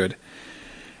 but we're good.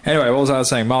 Anyway, what was I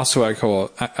saying? Masterwork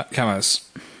camos.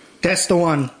 That's the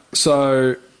one.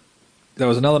 So there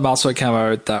was another Masterwork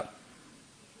camo that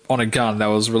on a gun that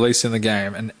was released in the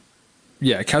game, and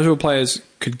yeah, casual players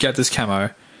could get this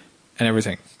camo and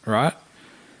everything, right?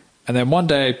 And then one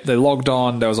day they logged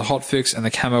on, there was a hotfix, and the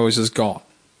camo was just gone.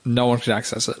 No one could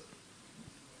access it.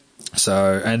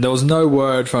 So, and there was no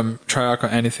word from Treyarch or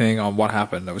anything on what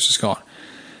happened. It was just gone.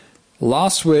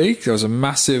 Last week, there was a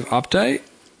massive update,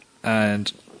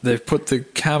 and they've put the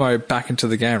camo back into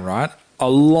the game, right?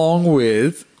 Along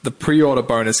with the pre-order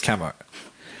bonus camo.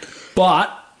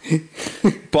 But you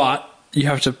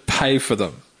have to pay for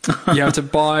them. You have to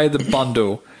buy the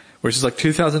bundle, which is like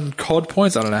 2,000 COD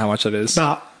points. I don't know how much that is.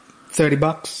 About $30.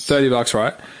 $30,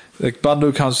 right? The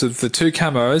bundle comes with the two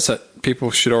camos that people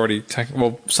should already take.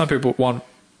 Well, some people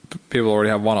already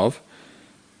have one of.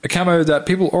 A camo that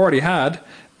people already had,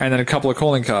 and then a couple of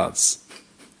calling cards.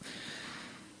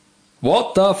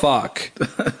 What the fuck?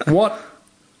 What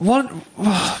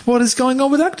is going on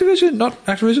with Activision? Not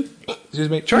Activision. Excuse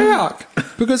me, Treyarch.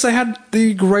 Because they had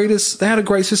a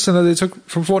great system that they took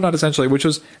from Fortnite essentially, which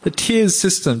was the tiers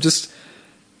system. Just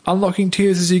unlocking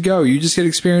tiers as you go. You just get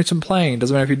experience in playing.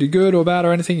 Doesn't matter if you do good or bad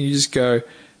or anything. You just go,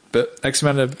 but X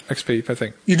amount of XP per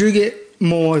thing. You do get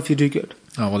more if you do good.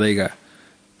 Oh well, there you go.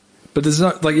 But there's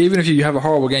not like even if you have a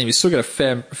horrible game, you still get a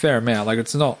fair amount. Like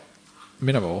it's not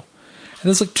minimal. And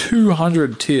there's like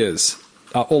 200 tiers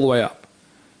all the way up.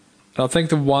 And I think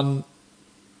the one.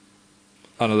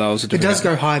 I don't know. That was a It different does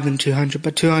go higher than 200,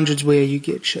 but 200's where you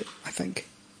get shit, I think.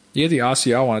 You get the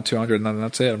RCR one at 200, and then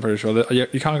that's it. I'm pretty sure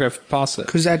you can't go past it.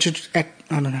 Because I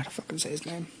don't know how to fucking say his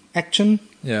name. Action.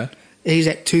 Yeah. He's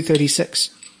at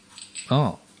 236.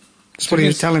 Oh. That's what he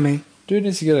was telling me. Dude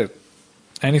needs to get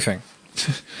anything.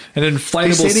 An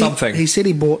inflatable something. He said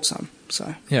he bought some,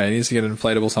 so. Yeah, he needs to get an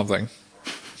inflatable something.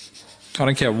 I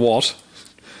don't care what.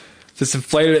 Just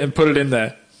inflate it and put it in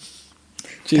there.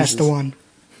 Jesus. That's the one.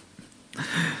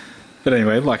 But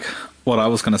anyway, like what I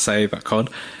was going to say about COD,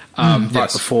 right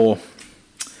yes. before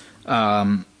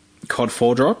COD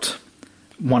 4 dropped,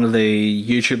 one of the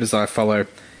YouTubers I follow,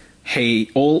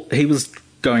 he was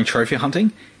going trophy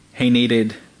hunting. He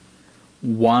needed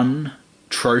one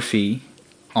trophy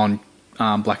on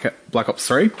Black Ops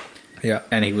 3. Yeah.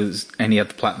 And he had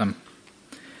the platinum.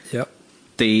 Yep.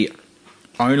 The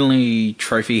only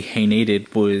trophy he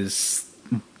needed was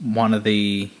one of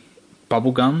the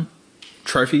bubblegum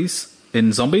trophies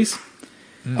in Zombies.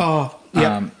 Oh,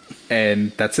 yeah.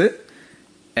 And that's it.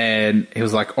 And he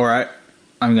was like, all right,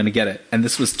 I'm going to get it. And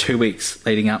this was 2 weeks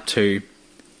leading up to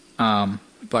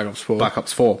Black Ops 4. Black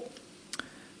Ops 4.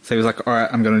 So he was like, all right,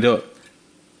 I'm going to do it.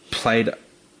 Played a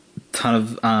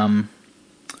ton of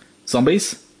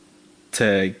Zombies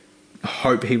to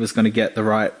hope he was going to get the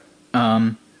right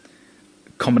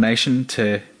combination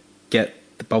to get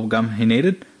the bubblegum he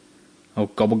needed. Or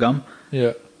gobblegum.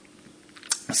 Yeah.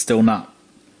 Still not.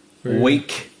 Really?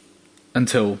 Week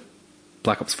until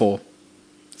Black Ops 4.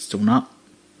 Still not.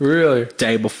 Really?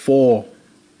 Day before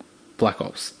Black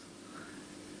Ops.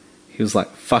 He was like,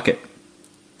 fuck it.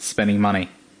 Spending money.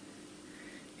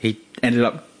 He ended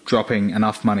up dropping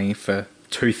enough money for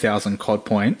 2,000 COD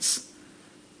points.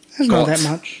 That's not that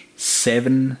much.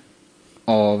 7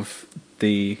 of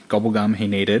the gobblegum he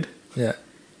needed. Yeah.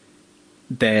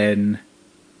 Then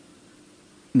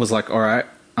was like, all right,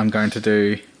 I'm going to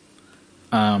do,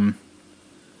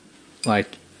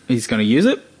 like, he's going to use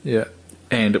it. Yeah.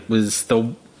 And it was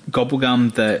the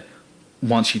gobblegum that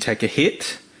once you take a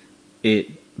hit,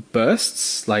 it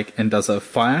bursts, like, and does a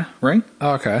fire ring.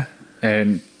 Oh, okay.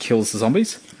 And kills the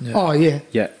zombies. Yeah. Oh, yeah.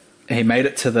 Yeah. He made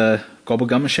it to the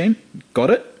gobblegum machine, got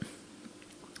it,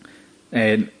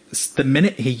 and the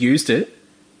minute he used it,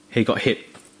 he got hit.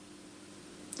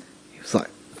 He was like,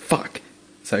 fuck.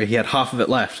 So he had half of it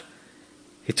left.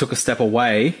 He took a step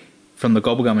away from the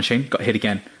gobblegum machine, got hit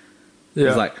again. Yeah. He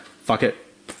was like, fuck it.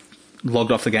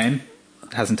 Logged off the game.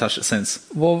 Hasn't touched it since.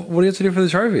 Well, what do you have to do for the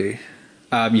trophy?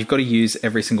 You've got to use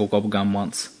every single gobblegum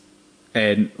once.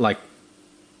 And, like...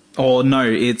 Or, no,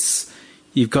 it's...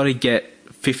 You've got to get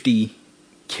 50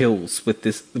 kills with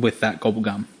that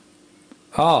gobblegum.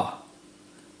 Oh,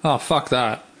 fuck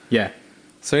that. Yeah.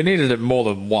 So he needed it more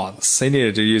than once. He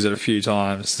needed to use it a few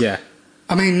times. Yeah.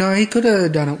 I mean, no, he could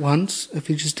have done it once if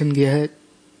he just didn't get hit.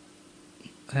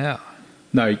 Yeah.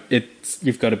 No,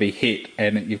 you've got to be hit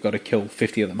and you've got to kill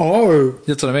 50 of them. Oh.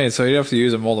 That's what I mean. So you have to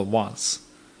use it more than once.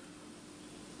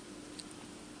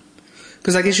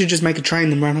 Because I guess you just make a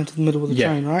train and run into the middle of the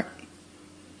train, right?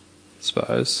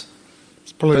 Suppose.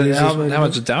 It's probably But the easiest way to how do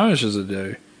much it. damage does it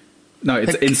do? No,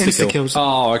 it's Like, insta-kill. kills.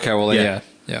 Oh, okay. Well, Yeah.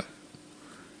 yeah.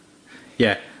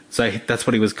 Yeah, so that's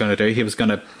what he was going to do. He was going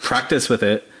to practice with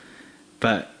it,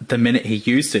 but the minute he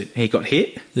used it, he got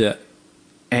hit, Yeah.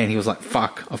 and he was like,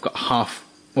 fuck, I've got half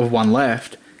of one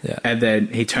left. Yeah. And then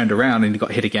he turned around and he got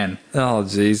hit again. Oh,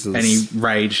 Jesus. And he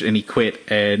raged and he quit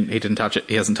and he didn't touch it.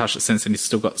 He hasn't touched it since, and he's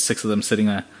still got 6 of them sitting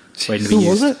there waiting to be Who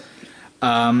used.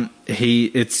 was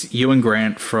it? It's Ewan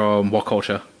Grant from What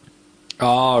Culture.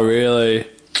 Oh, really?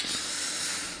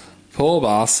 Poor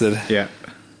bastard. Yeah.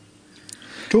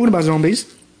 Talking about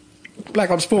zombies, Black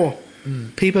Ops 4.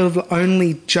 People have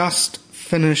only just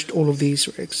finished all of the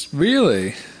Easter eggs.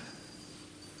 Really?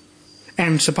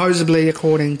 And supposedly,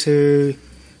 according to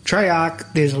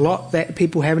Treyarch, there's a lot that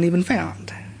people haven't even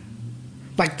found.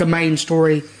 Like the main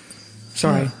story.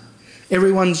 Sorry.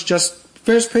 Everyone's just...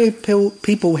 First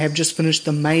people have just finished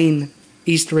the main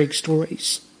Easter egg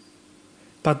stories.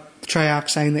 But Treyarch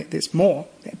saying that there's more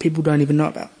that people don't even know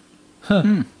about.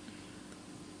 Huh.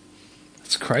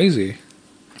 That's crazy.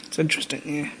 It's interesting,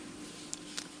 yeah.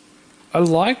 I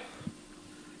like...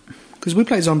 Because we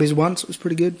played zombies once, it was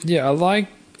pretty good. Yeah, I like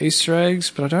Easter eggs,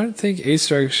 but I don't think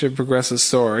Easter eggs should progress a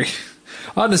story.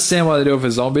 I understand why they do it for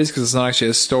zombies, because it's not actually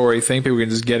a story thing. People can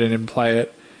just get in and play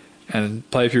it, and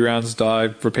play a few rounds,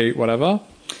 die, repeat, whatever.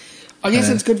 I guess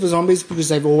it's good for zombies because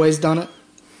they've always done it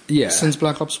Yeah. since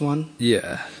Black Ops 1.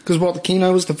 Yeah. Because the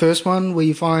Kino was the first one where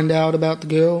you find out about the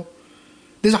girl.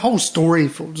 There's a whole story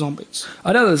for zombies.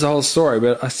 I know there's a whole story,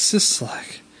 but it's just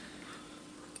like...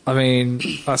 I mean,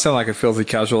 I sound like a filthy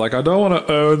casual. Like, I don't want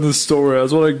to own the story. I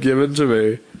just want to give it to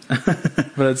me.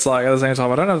 But it's like, at the same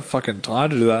time, I don't have fucking time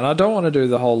to do that. And I don't want to do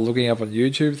the whole looking up on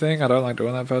YouTube thing. I don't like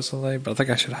doing that personally, but I think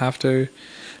I should have to.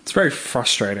 It's very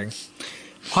frustrating.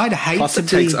 I'd hate Plus, to it be...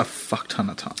 takes a fuck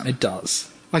ton of time. It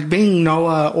does. like being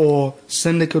Noah or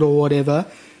Syndicate or whatever,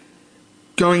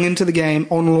 going into the game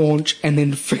on launch and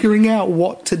then figuring out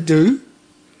what to do.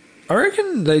 I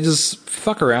reckon they just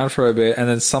fuck around for a bit and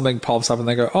then something pops up and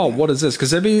they go, oh, what is this?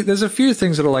 Because there's a few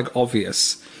things that are like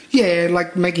obvious. Yeah,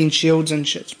 like making shields and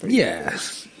shit's pretty Yeah.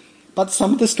 obvious. But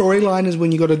some of the storyline is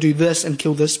when you got to do this and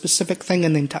kill this specific thing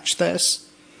and then touch this.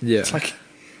 Yeah. It's like,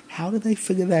 how did they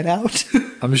figure that out?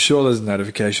 I'm sure there's a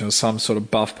notification or some sort of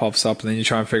buff pops up and then you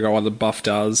try and figure out what the buff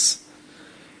does.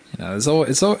 You know,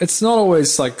 it's not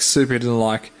always like super hidden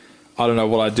like, I don't know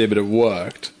what I did, but it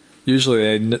worked.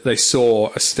 Usually they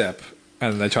saw a step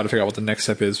and they try to figure out what the next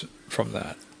step is from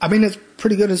that. I mean, it's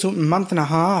pretty good. It's a month and a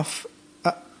half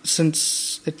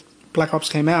since Black Ops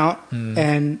came out,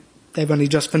 and they've only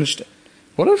just finished it.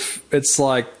 What if it's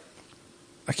like,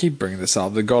 I keep bringing this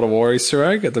up, the God of War Easter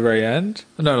egg at the very end?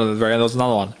 No, at the very end, there was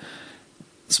another one.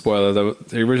 Spoiler,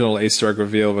 the original Easter egg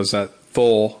reveal was that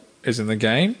Thor is in the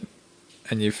game,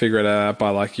 and you figure it out by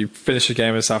like, you finish the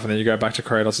game and stuff, and then you go back to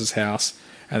Kratos' house,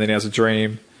 and then he has a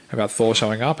dream about Thor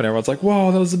showing up, and everyone's like,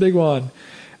 whoa, that was the big one.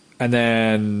 And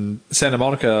then Santa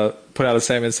Monica put out a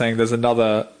statement saying there's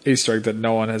another Easter egg that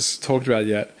no one has talked about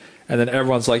yet. And then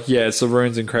everyone's like, yeah, it's the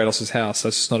runes in Kratos' house.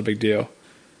 That's just not a big deal.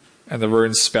 And the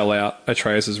runes spell out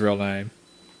Atreus' real name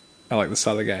at like the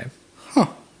start of the game. Huh.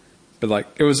 But like,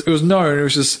 it was known. It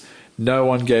was just no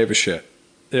one gave a shit.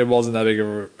 It wasn't that big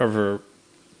of a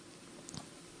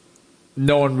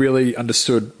no one really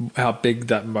understood how big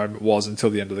that moment was until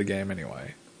the end of the game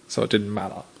anyway. So it didn't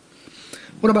matter.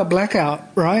 What about Blackout,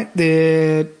 right?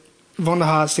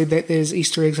 Vonderhaar said that there's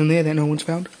Easter eggs in there that no one's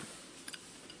found.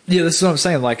 Yeah, this is what I'm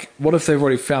saying. Like, what if they've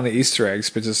already found the Easter eggs,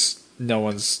 but just no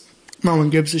one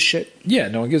gives a shit. Yeah,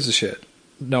 no one gives a shit.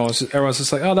 Everyone's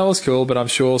just like, oh, that was cool, but I'm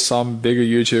sure some bigger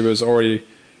YouTubers already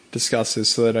discussed this,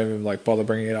 so they don't even like bother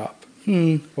bringing it up.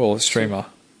 Or a streamer.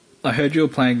 I heard you were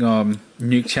playing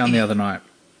Nuketown the other night.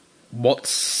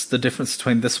 What's the difference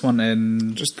between this one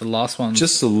and just the last one?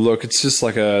 Just the look. It's just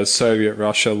like a Soviet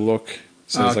Russia look.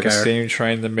 So there's like a steam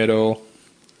train in the middle.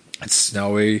 It's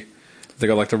snowy. They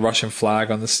got like the Russian flag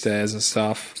on the stairs and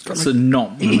stuff. So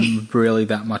not really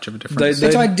that much of a difference.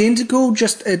 It's identical,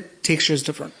 just texture is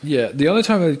different. Yeah, the only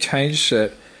time they changed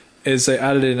it is they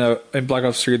added in Black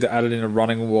Ops 3, they added in a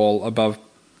running wall above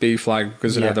B flag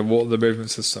because it had the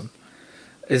movement system.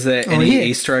 Is there any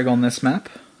Easter egg on this map?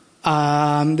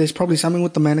 There's probably something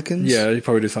with the mannequins. Yeah, you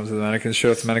probably do something with the mannequins.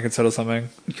 Shoot off the mannequins head or something.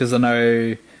 Because I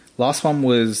know last one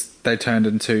was they turned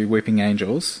into Weeping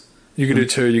Angels. You can do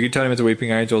two. You can turn them into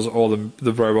Weeping Angels or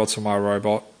the robots from My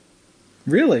Robot.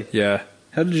 Really? Yeah.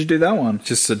 How did you do that one?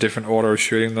 Just a different order of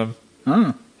shooting them.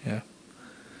 Oh. Yeah.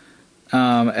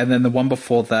 And then the one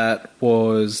before that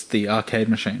was the arcade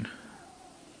machine.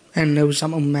 And there was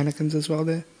some mannequins as well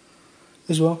there.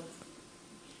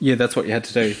 Yeah, that's what you had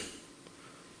to do.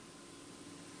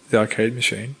 The arcade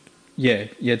machine? Yeah,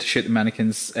 you had to shoot the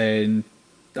mannequins and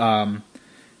the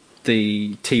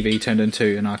TV turned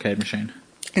into an arcade machine.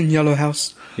 In Yellow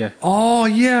House. Yeah. Oh,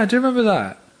 yeah, I do remember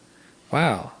that.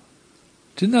 Wow.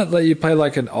 Didn't that let you play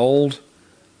like an old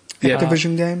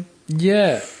Activision game?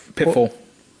 Yeah. Pitfall. Well,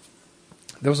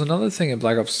 there was another thing in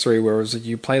Black Ops 3 where it was like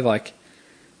you play like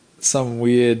some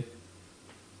weird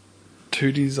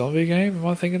 2D zombie game. Am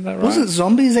I thinking that right? Was it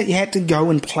zombies that you had to go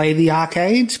and play the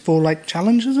arcades for like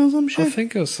challenges or some shit? I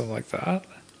think it was something like that.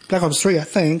 Black Ops 3, I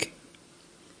think.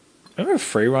 Remember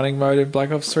free running mode in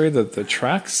Black Ops 3? The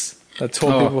tracks that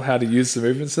taught people how to use the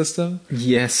movement system?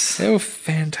 Yes. They were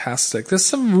fantastic. There's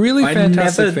some really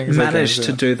fantastic things. I never managed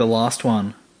to do the last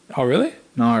one. Oh, really?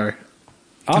 No.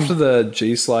 After the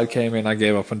G slide came in, I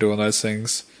gave up on doing those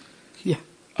things. Yeah.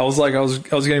 I was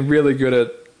getting really good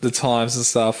at the times and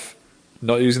stuff,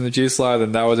 not using the G slide,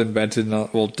 and that was invented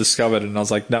and discovered, and I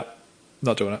was like, no,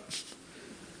 not doing it.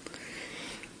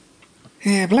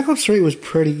 Yeah, Black Ops 3 was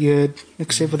pretty good,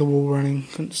 except for the wall running.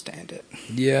 Couldn't stand it.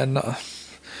 Yeah, no.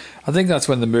 I think that's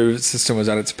when the movement system was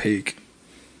at its peak.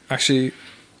 Actually,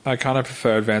 I kind of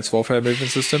prefer Advanced Warfare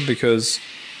movement system because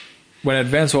when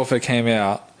Advanced Warfare came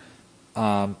out,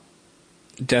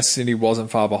 Destiny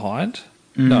wasn't far behind.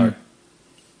 No,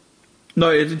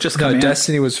 it just came out.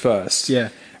 Destiny was first. Yeah.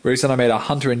 The reason I made a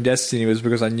hunter in Destiny was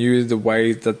because I knew the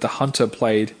way that the hunter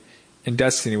played in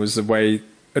Destiny was the way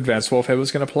Advanced Warfare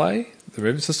was going to play, the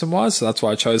movement system was, so that's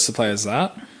why I chose to play as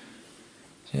that.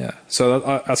 Yeah,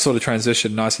 so I sort of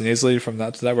transitioned nice and easily from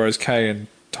that to that, whereas Kay and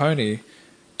Tony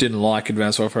didn't like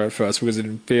Advanced Warfare at first because they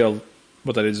didn't feel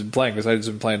what they did in playing, because they just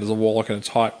been playing as a warlock and a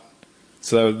type.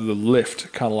 So the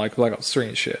lift, kind of like Black Ops 3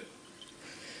 and shit.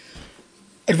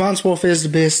 Advanced Warfare is the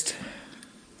best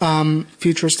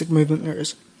futuristic movement there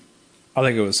is. I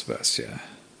think it was the best, yeah.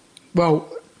 Well,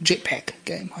 jetpack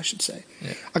game, I should say.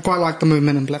 Yeah. I quite like the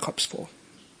movement in Black Ops 4.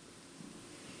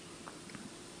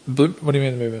 What do you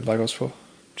mean the movement in Black Ops 4?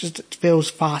 Just it feels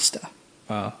faster.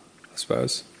 I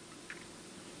suppose.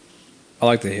 I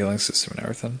like the healing system and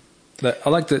everything. I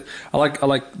like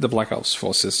the Black Ops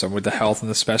 4 system with the health and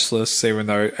the specialists, even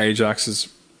though Ajax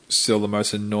is still the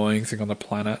most annoying thing on the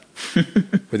planet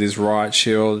with his riot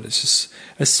shield. It's just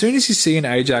as soon as you see an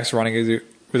Ajax running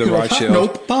with a riot shield,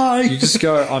 nope, bye. You just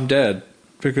go, I'm dead.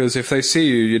 Because if they see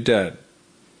you, you're dead.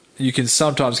 You can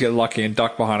sometimes get lucky and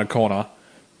duck behind a corner,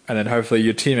 and then hopefully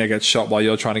your teammate gets shot while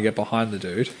you're trying to get behind the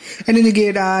dude. And then you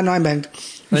get 9-banged.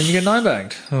 Then you get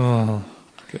 9-banged. Oh,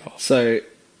 God. So,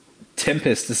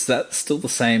 Tempest, is that still the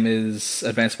same as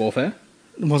Advanced Warfare?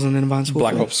 It wasn't an Advanced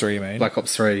Warfare. Black Ops 3, you mean? Black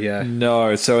Ops 3, yeah.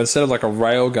 No, so instead of like a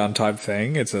railgun type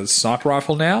thing, it's a sniper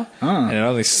rifle now, and it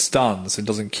only stuns, it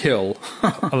doesn't kill,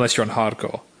 unless you're on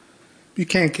hardcore. You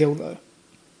can kill, though.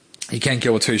 You can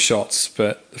kill with 2 shots,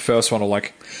 but the first one will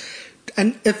like...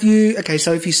 And if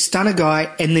you stun a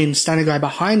guy and then stun a guy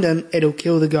behind him, it'll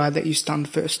kill the guy that you stunned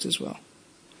first as well.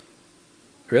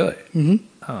 Really? Mm-hmm.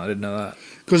 Oh, I didn't know that.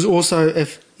 Because also,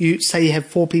 if you say you have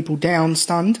 4 people down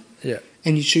stunned, Yeah.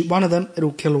 and you shoot one of them,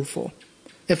 it'll kill all 4.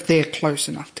 If they're close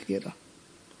enough together.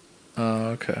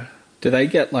 Oh, okay. Do they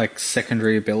get like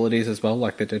secondary abilities as well,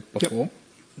 like they did before?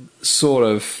 Yep. Sort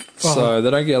of. Oh. So they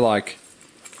don't get like...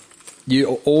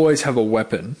 You always have a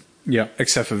weapon. Yeah.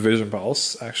 Except for Vision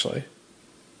Pulse, actually.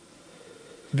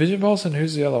 Vision Pulse, and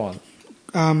who's the other one?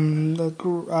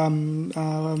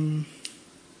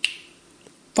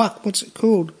 Fuck, what's it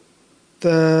called?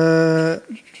 The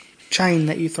chain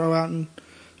that you throw out and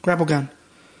grapple gun.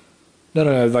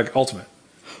 No, like Ultimate.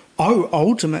 Oh,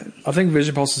 Ultimate. I think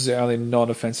Vision Pulse is the only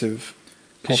non-offensive.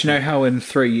 Because you know how in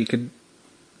 3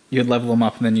 you'd level them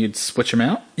up and then you'd switch them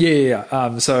out?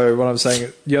 Yeah. So what I'm saying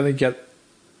is you only get...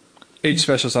 Each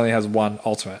specialist only has one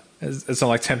ultimate. It's not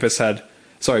like Tempest had...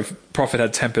 Sorry, Prophet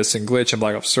had Tempest and Glitch in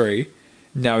Black Ops 3.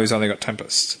 Now he's only got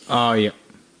Tempest. Oh, yeah.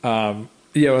 Yeah,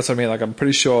 that's what I mean. Like, I'm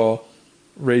pretty sure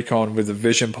Recon with the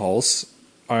Vision Pulse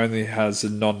only has a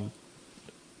non...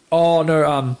 Oh,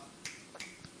 no,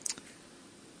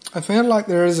 I feel like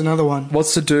there is another one.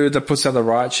 what's the dude that puts out the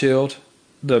riot shield?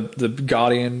 The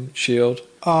Guardian shield?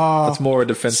 That's more a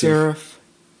defensive... Seraph.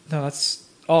 No, that's...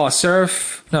 Oh,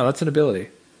 Seraph... No, that's an ability.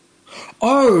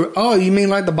 Oh, you mean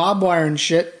like the barbed wire and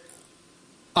shit?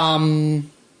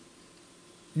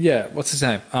 Yeah, what's his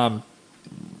name?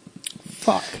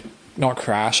 Fuck. Not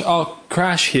Crash. Oh,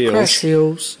 Crash heals. Crash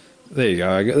heals. There you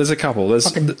go. There's a couple. There's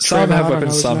Fucking some Trevor, have I don't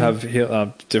weapons, know some his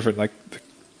have different like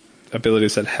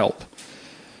abilities that help.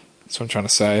 That's what I'm trying to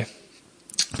say.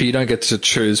 But you don't get to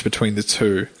choose between the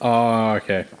two. Oh,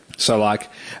 okay. So like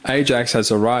Ajax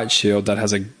has a riot shield that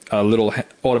has a little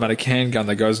automatic handgun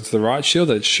that goes into the riot shield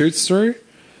that it shoots through,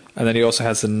 and then he also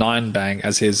has the 9-bang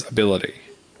as his ability.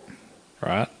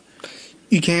 Right?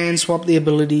 You can swap the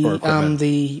ability, Or equipment.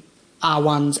 the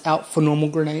R1s out for normal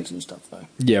grenades and stuff though,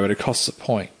 Yeah, but it costs a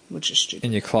point which is stupid.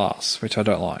 in your class, which I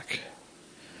don't like.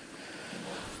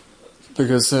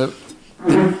 Because they're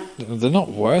not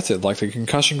worth it. Like, the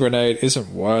concussion grenade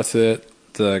isn't worth it.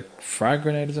 The frag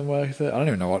grenade isn't worth it. I don't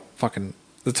even know what fucking...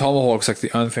 The Tomahawk's like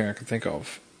the only thing I can think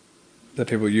of that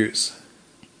people use.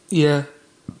 Yeah.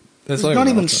 There's not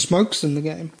even nothing. smokes in the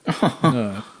game.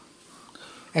 No,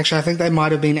 Actually, I think they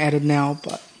might have been added now,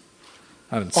 but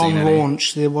I haven't seen on any.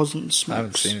 launch there wasn't smokes. I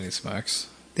haven't seen any smokes.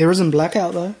 There isn't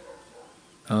Blackout though.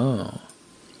 Oh.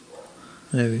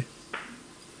 Maybe.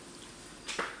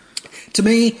 To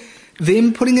me,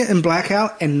 them putting it in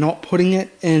Blackout and not putting it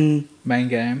in... Main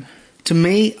game. To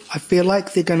me, I feel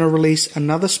like they're going to release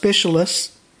another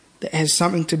specialist that has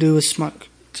something to do with smoke.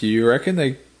 Do you reckon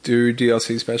they do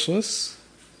DLC specialists?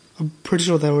 I'm pretty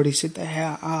sure they already said they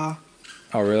are.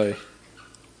 Oh, really?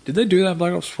 Did they do that in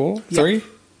Black Ops 4? Yeah. 3?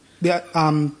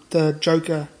 The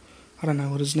Joker, I don't know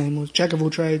what his name was, Jack of all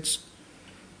trades.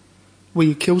 Where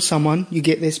you kill someone, you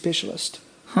get their specialist.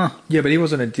 Huh. Yeah, but he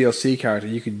wasn't a DLC character.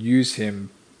 You could use him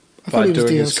I thought by he was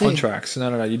doing his DLC. contracts.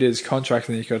 No. You did his contract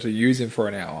and then you got to use him for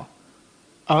an hour.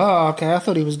 Oh, okay, I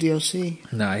thought he was DLC.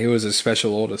 No, he was a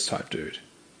special orders type dude.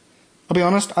 I'll be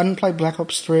honest, I didn't play Black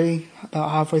Ops 3.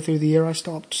 About halfway through the year I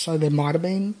stopped, so there might have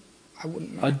been. I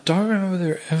wouldn't know. I don't remember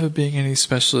there ever being any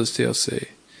specialist DLC.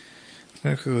 I'm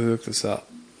going to quickly look this up.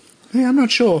 Yeah, I'm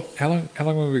not sure. How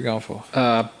long were we going for?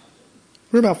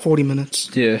 We're about 40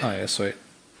 minutes. Yeah. Oh, yeah, sweet.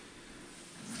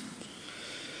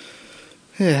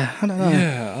 Yeah, I don't know.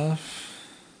 Yeah.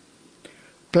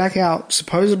 Blackout,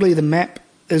 supposedly the map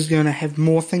is going to have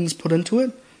more things put into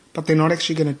it, but they're not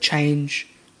actually going to change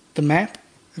the map,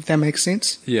 if that makes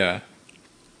sense. Yeah.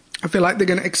 I feel like they're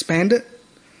going to expand it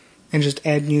and just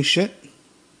add new shit.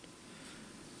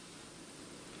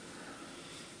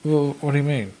 Well, what do you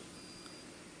mean?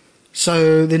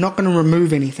 So they're not going to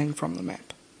remove anything from the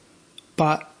map,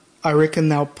 but I reckon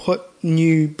they'll put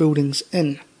new buildings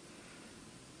in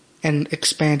and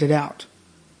expand it out.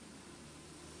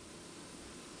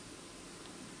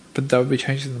 But that would be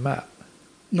changing the map.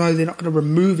 No, they're not going to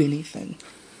remove anything.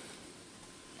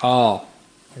 Oh.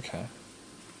 Okay.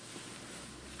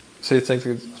 So you think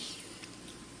they're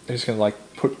just going to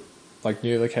like put like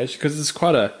new locations? Because it's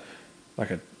quite a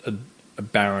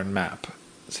barren map.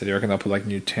 So do you reckon they'll put like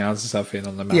new towns and stuff in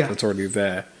on the map that's already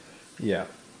there? Yeah.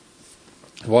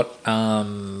 What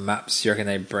maps do you reckon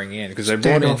they bring in? Because they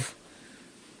brought in...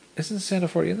 Isn't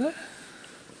Standoff already in there?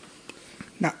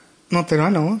 No, not that I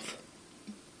know of.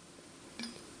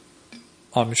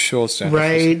 I'm sure Standoff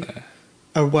Raid, is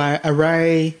in there.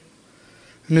 Array,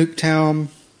 Nuketown,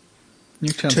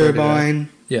 Turbine,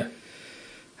 Yeah.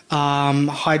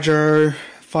 Hydro,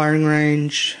 Firing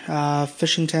Range,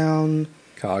 Fishing Town,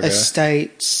 Cargo.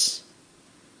 Estates.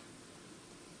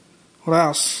 What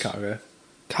else?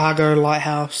 Cargo,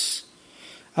 Lighthouse,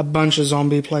 a bunch of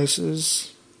zombie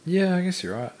places. Yeah, I guess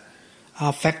you're right.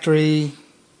 Factory.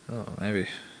 Oh, maybe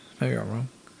I'm wrong.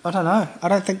 I don't know. I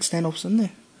don't think Standoff's in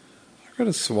there. I could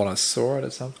have sworn I saw it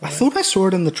at some point. I thought I saw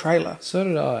it in the trailer. So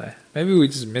did I. Maybe we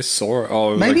just missaw it.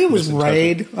 Oh, Maybe like, it was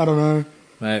Raid. I don't know.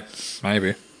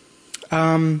 Maybe.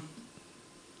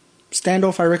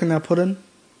 Standoff, I reckon they'll put in.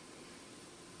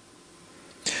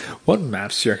 What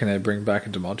maps do you reckon they bring back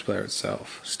into multiplayer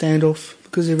itself? Standoff,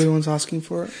 because everyone's asking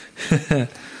for it.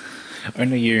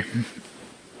 Only you.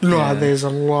 No, Yeah. there's a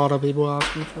lot of people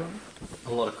asking for it.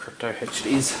 A lot of crypto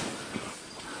HDs.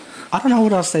 I don't know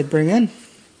what else they'd bring in.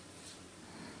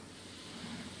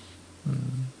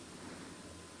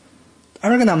 I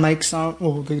reckon they'll make some.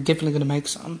 Well, they're definitely going to make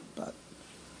some, but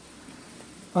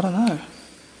I don't know.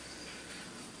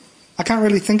 I can't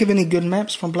really think of any good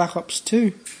maps from Black Ops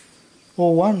 2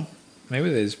 or 1.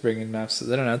 Maybe they just bring in maps.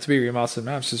 They don't have to be remastered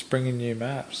maps. Just bring in new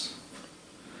maps.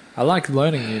 I like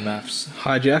learning new maps.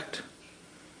 Hijacked.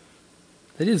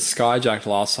 They did Skyjacked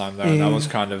last time though, and that was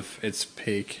kind of its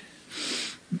peak.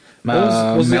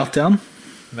 Was Meltdown.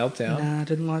 Meltdown. Nah, I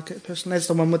didn't like it personally. That's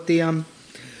the one with the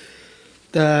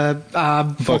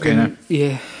Volcano. fucking,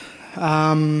 yeah.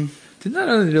 Didn't that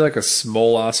only do like a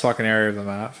small ass fucking area of the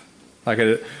map? Like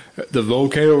the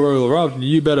volcano will erupt, and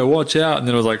you better watch out. And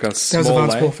then it was like a That was small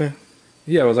Advanced lane. Warfare.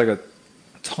 Yeah, it was like a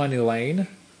tiny lane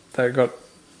that got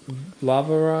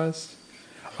lavarized.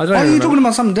 I don't. Oh, even you're remember. talking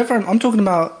about something different. I'm talking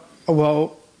about,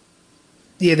 well,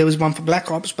 yeah, there was one for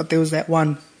Black Ops, but there was that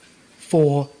one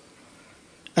for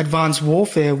Advanced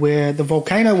Warfare where the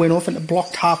volcano went off and it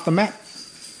blocked half the map.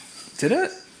 Did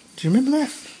it? Do you remember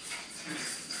that?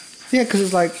 Yeah, because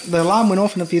it's like the alarm went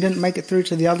off and if you didn't make it through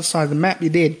to the other side of the map, you're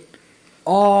dead.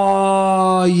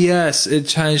 Oh yes, it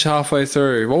changed halfway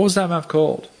through. What was that map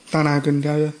called? Don't know, I couldn't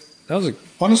tell you. That was a.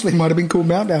 Honestly, it might have been called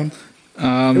Meltdown.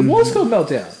 It was called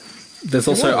Meltdown. There's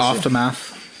also was, yeah.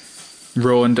 Aftermath.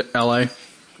 Ruined LA.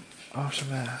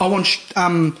 Aftermath. I want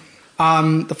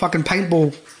the fucking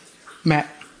paintball map.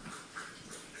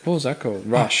 What was that called?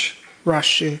 Rush.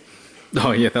 Rush, yeah.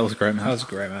 Oh yeah, that was a great man. That was a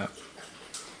great map.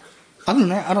 I don't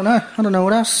know. I don't know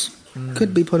what else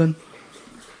could be put in.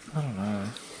 I don't know.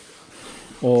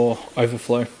 Or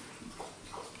Overflow.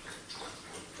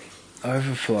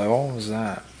 Overflow. What was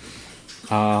that?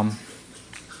 I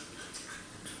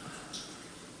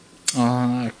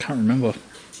can't remember.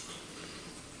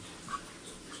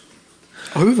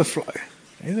 Overflow.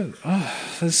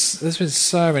 There's been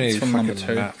so many It's from number fucking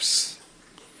 2. maps.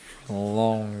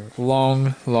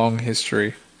 Long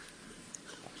history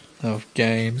of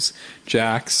games.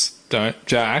 Jax.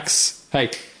 Hey,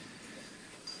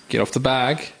 get off the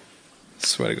bag.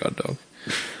 Swear to God, dog.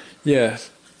 Yeah,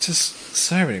 just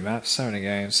so many maps, so many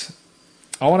games.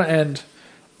 I want to end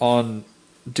on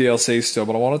DLC still,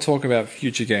 but I want to talk about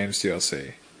future games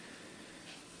DLC.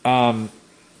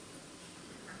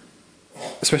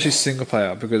 Especially single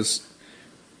player, because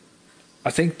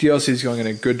I think DLC is going in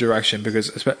a good direction.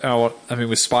 Because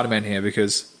with Spider-Man here,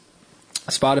 because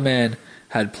Spider-Man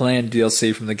had planned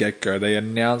DLC from the get-go. They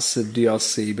announced the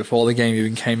DLC before the game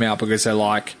even came out because they're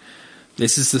like,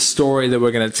 this is the story that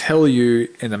we're going to tell you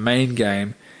in the main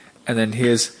game, and then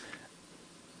it's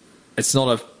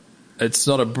not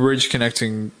a bridge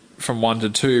connecting from 1 to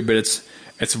 2, but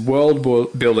it's world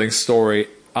building story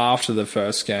after the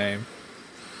first game,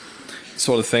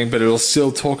 sort of thing. But it'll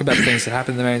still talk about things that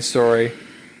happen in the main story.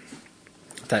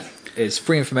 That is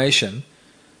free information,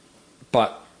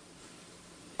 but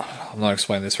I'm not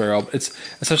explaining this very well. But it's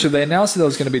essentially they announced that there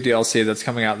was going to be DLC that's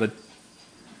coming out that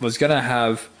was going to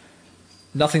have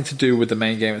nothing to do with the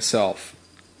main game itself.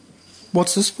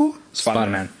 What's this for?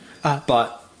 Spider-Man.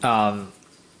 But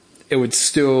it would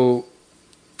still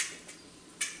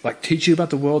like teach you about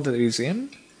the world that he's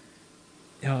in.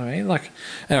 You know what I mean? Like,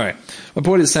 anyway, my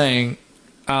point is saying,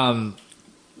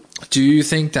 do you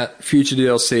think that future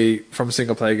DLC from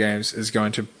single player games is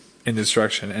going to in this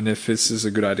direction, and if this is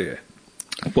a good idea?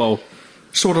 Well,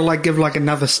 Sort of like give like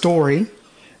another story.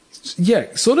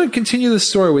 Yeah, sort of continue the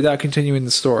story without continuing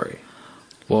the story.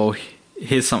 well,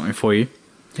 here's something for you.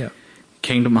 Yeah.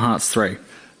 Kingdom Hearts 3.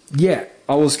 Yeah,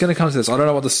 I was going to come to this. I don't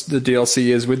know what the DLC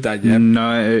is with that yet.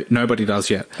 No, nobody does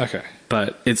yet. Okay.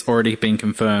 But it's already been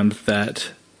confirmed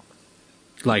that,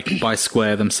 like, by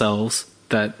Square themselves,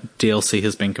 that DLC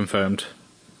has been confirmed.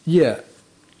 Yeah.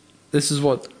 This is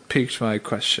what piqued my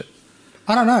question.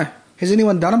 I don't know. Has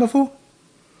anyone done it before?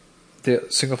 The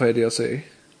single player DLC.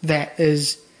 That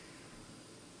is,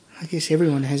 I guess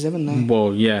everyone has, haven't they?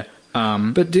 Well, yeah.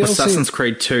 But DLC Assassin's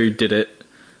Creed 2 did it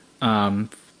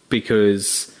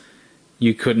because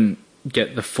you couldn't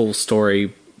get the full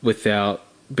story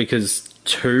because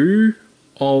 2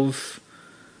 of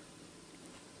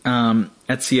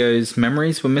Ezio's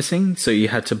memories were missing, so you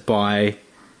had to buy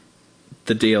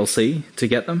the DLC to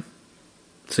get them.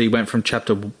 So you went from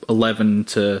chapter 11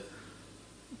 to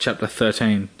chapter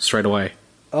 13 straight away.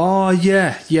 Oh,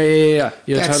 yeah. Yeah.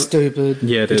 That's stupid.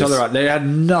 Yeah, it You're is. totally right. They had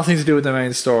nothing to do with the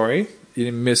main story. You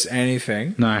didn't miss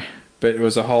anything. No. But it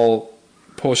was a whole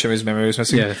portion of his memory was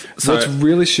missing. Yeah, so- What's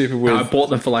really stupid with... I bought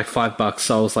them for like $5,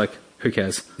 so I was like, who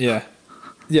cares? Yeah.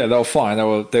 Yeah, they were fine.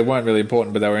 They weren't really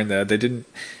important, but they were in there. They didn't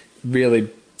really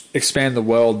expand the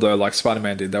world, though, like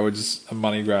Spider-Man did. They were just a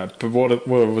money grab. But what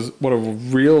a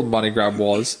real money grab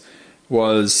was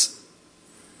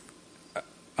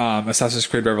Assassin's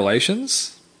Creed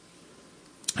Revelations.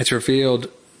 It's revealed...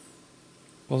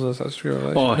 Was it Assassin's Creed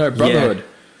Revelations? Oh, no, Brotherhood. Yeah.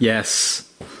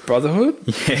 Yes. Brotherhood?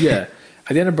 Yeah.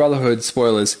 At the end of Brotherhood,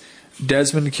 spoilers,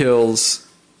 Desmond kills...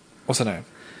 What's her name?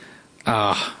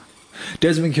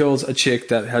 Desmond kills a chick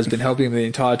that has been helping him the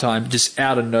entire time, just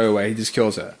out of nowhere, he just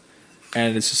kills her.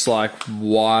 And it's just like,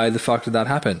 why the fuck did that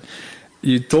happen?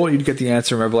 You thought you'd get the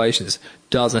answer in Revelations.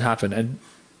 Doesn't happen.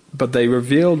 But they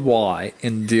revealed why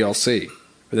in DLC.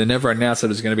 But they never announced that it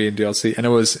was going to be in DLC. And it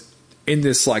was in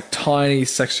this like tiny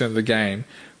section of the game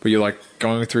where you're like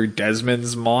going through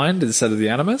Desmond's mind instead of the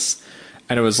Animus.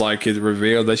 And it was like, it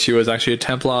revealed that she was actually a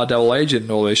Templar double agent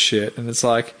and all this shit. And it's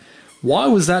like, why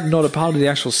was that not a part of the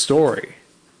actual story?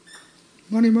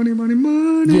 Money, money, money,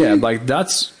 money. Yeah, like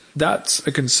that's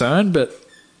a concern, but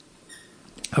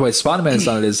the way Spider-Man's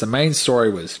done it is the main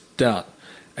story was done.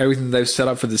 Everything they've set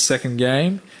up for the second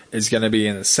game is going to be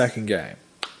in the second game.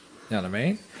 You know what I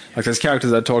mean? Like there's characters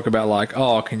that talk about like,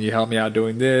 oh, can you help me out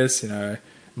doing this? You know,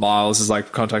 Miles is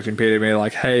like contacting Peter and me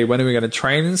like, hey, when are we going to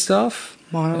train and stuff?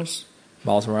 Miles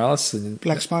Morales. And,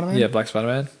 Black Spider-Man? Yeah, Black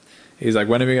Spider-Man. He's like,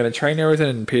 when are we going to train everything?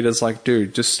 And Peter's like,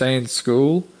 dude, just stay in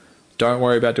school. Don't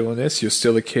worry about doing this. You're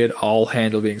still a kid. I'll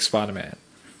handle being Spider-Man.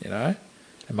 You know?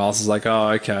 And Miles is like, oh,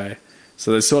 okay.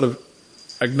 So they sort of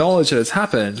acknowledge that it's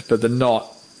happened, but they're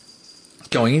not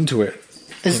going into it.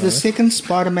 Is the second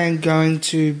Spider-Man going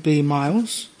to be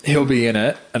Miles? He'll be in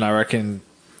it, and I reckon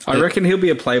he'll be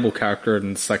a playable character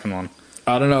in the second one.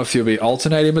 I don't know if he'll be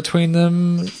alternating between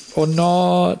them or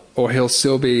not, or he'll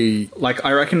still be... Like,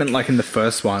 I reckon in the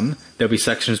first one, there'll be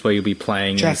sections where you'll be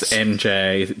playing as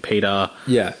MJ, Peter,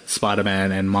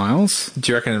 Spider-Man, and Miles.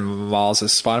 Do you reckon Miles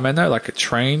is Spider-Man, though? Like a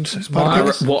trained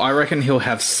Miles? I reckon he'll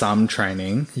have some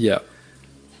training. Yeah.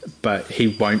 But he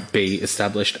won't be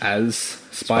established as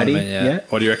Spidey yet.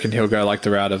 Or do you reckon he'll go like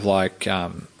the route of like,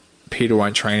 Peter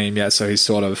won't train him yet, so he's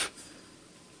sort of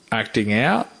acting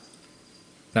out?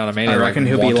 Know what I mean? I reckon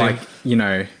he'll be like, you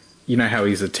know how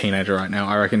he's a teenager right now.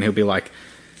 I reckon he'll be like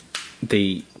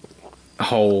the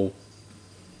whole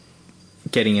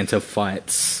getting into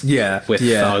fights with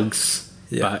thugs,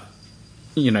 but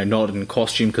not in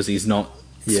costume because he's not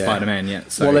Spider-Man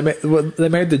yet. So. Well, they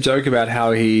made the joke about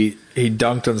how he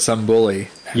dunked on some bully.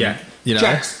 Yeah,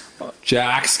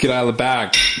 Jax, get out of the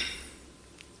bag.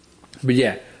 But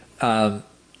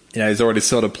he's already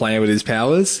sort of playing with his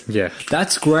powers. Yeah,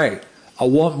 that's great. I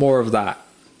want more of that.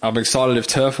 I'm excited if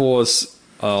Turf Wars...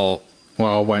 well,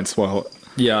 I won't spoil it.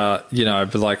 Yeah,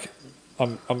 but like...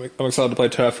 I'm excited to play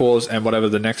Turf Wars and whatever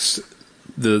the next...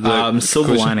 the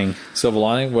Silver Lining. Silver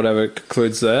Lining, whatever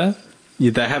concludes there. Yeah,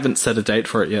 they haven't set a date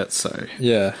for it yet, so...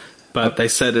 Yeah. But they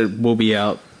said it will be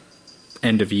out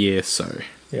end of year, so...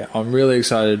 Yeah, I'm really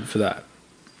excited for that.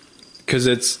 Because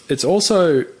it's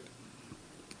also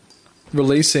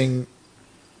releasing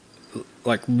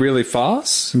like really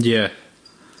fast. Yeah.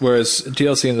 Whereas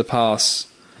DLC in the past,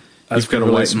 you've got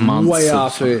to wait months. Way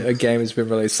after a game has been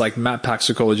released. Like map packs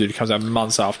for Call of Duty comes out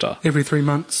months after. Every 3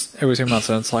 months. Every 3 months,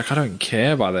 and it's like I don't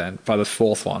care by then. By the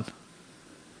fourth one,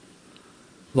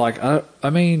 like I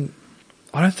mean,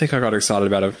 I don't think I got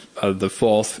excited about the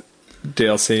fourth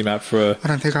DLC map for. I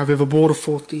don't think I've ever bought a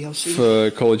fourth DLC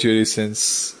for Call of Duty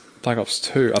since Black Ops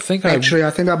 2. I think I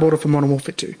bought it for Modern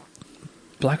Warfare 2.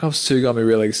 Black Ops 2 got me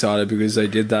really excited because they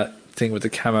did that thing with the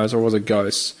camos, or was it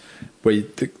Ghosts, where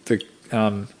the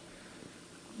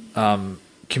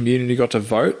community got to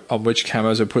vote on which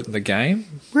camos were put in the game.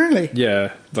 Really?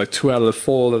 Yeah, like 2 out of the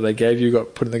 4 that they gave you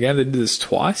got put in the game. They did this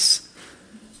twice.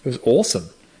 It was awesome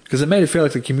because it made it feel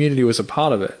like the community was a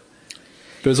part of it.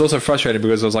 But it was also frustrating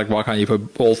because it was like, why can't you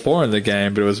put all 4 in the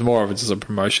game? But it was more of just a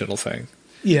promotional thing.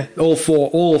 Yeah. All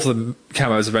of the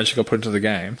camos eventually got put into the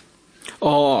game.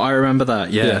 Oh, I remember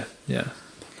that. Yeah.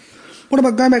 What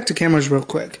about going back to camos real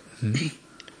quick?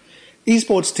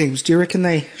 Esports teams, do you reckon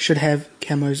they should have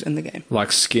camos in the game?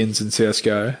 Like skins in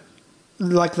CSGO?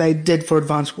 Like they did for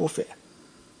Advanced Warfare.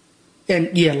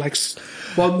 And yeah,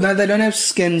 well, no, they don't have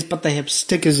skins, but they have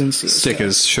stickers in CSGO.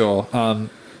 Stickers, sure.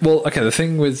 Well, okay, the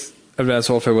thing with Advanced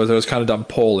Warfare was it was kind of done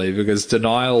poorly because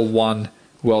Denial won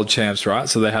World Champs, right?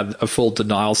 So they had a full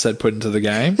Denial set put into the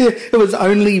game. Yeah, it was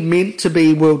only meant to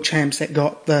be World Champs that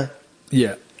got the...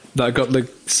 Yeah, that got the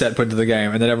set put into the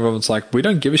game. And then everyone was like, we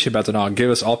don't give a shit about Denial, give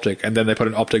us Optic. And then they put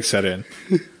an Optic set in.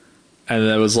 And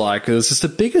it was just the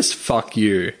biggest fuck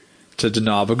you to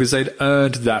denial because they'd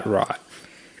earned that right.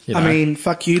 You know? I mean,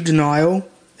 fuck you, denial.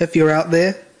 If you're out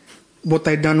there, what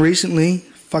they've done recently,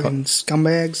 fucking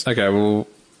scumbags. Okay, well,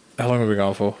 how long have we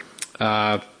gone for?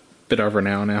 Bit over an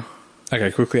hour now.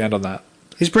 Okay, quickly end on that.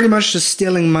 He's pretty much just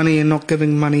stealing money and not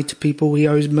giving money to people he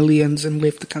owes millions and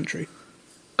left the country.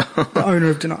 The owner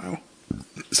of denial.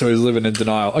 So he's living in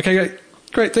denial. Okay,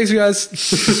 great. Thanks, you guys.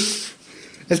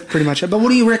 That's pretty much it. But what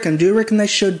do you reckon? Do you reckon they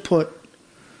should put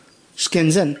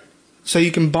skins in? So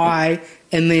you can buy,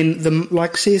 and then,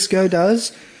 like CSGO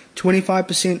does,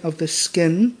 25% of the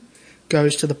skin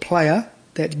goes to the player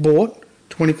that's bought,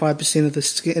 25% of the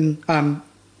skin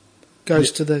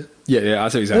goes to the Yeah, I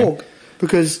see what you're saying. org.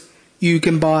 Because you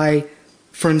can buy,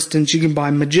 for instance, you can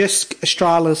buy Magisk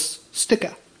Astralis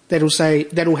sticker.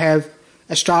 That'll have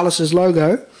Astralis'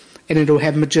 logo, and it'll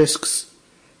have Magisk's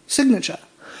signature.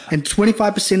 And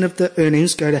 25% of the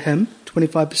earnings go to him,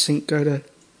 25% go to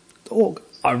the org.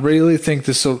 I really think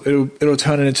it'll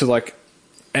turn it into like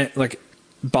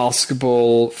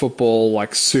basketball, football,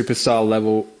 like superstar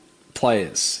level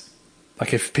players.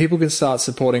 Like if people can start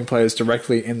supporting players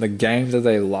directly in the game that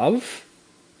they love,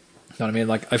 you know what I mean?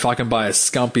 Like if I can buy a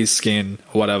Scumpy skin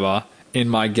or whatever in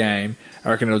my game,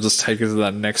 I reckon it'll just take us to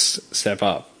that next step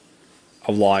up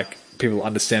of like people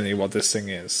understanding what this thing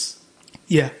is.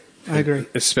 Yeah, I agree.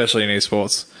 Especially in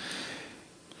esports.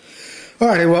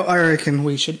 Alrighty, well, I reckon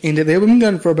we should end it there. We've been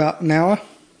going for about an hour.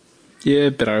 Yeah,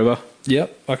 bit over.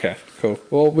 Yep. Okay, cool.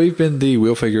 Well, we've been the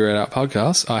We'll Figure It Out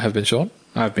podcast. I have been Sean.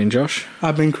 I've been Josh.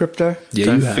 I've been Crypto. Yeah,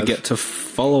 Don't you have. forget to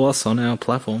follow us on our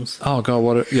platforms. Oh, God,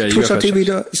 what? Yeah, you go first.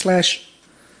 Twitch.tv/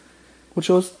 What's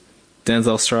yours?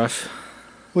 Denzel Strife.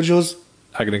 What's yours?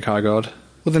 Agnikai God.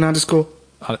 With an underscore.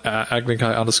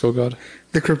 Agnikai _God.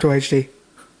 The Crypto HD.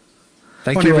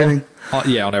 Thank On you. everything.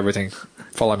 Yeah, on everything.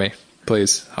 Follow me,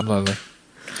 please. I'm lonely.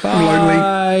 I'm lonely.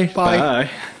 Bye. Bye. Bye.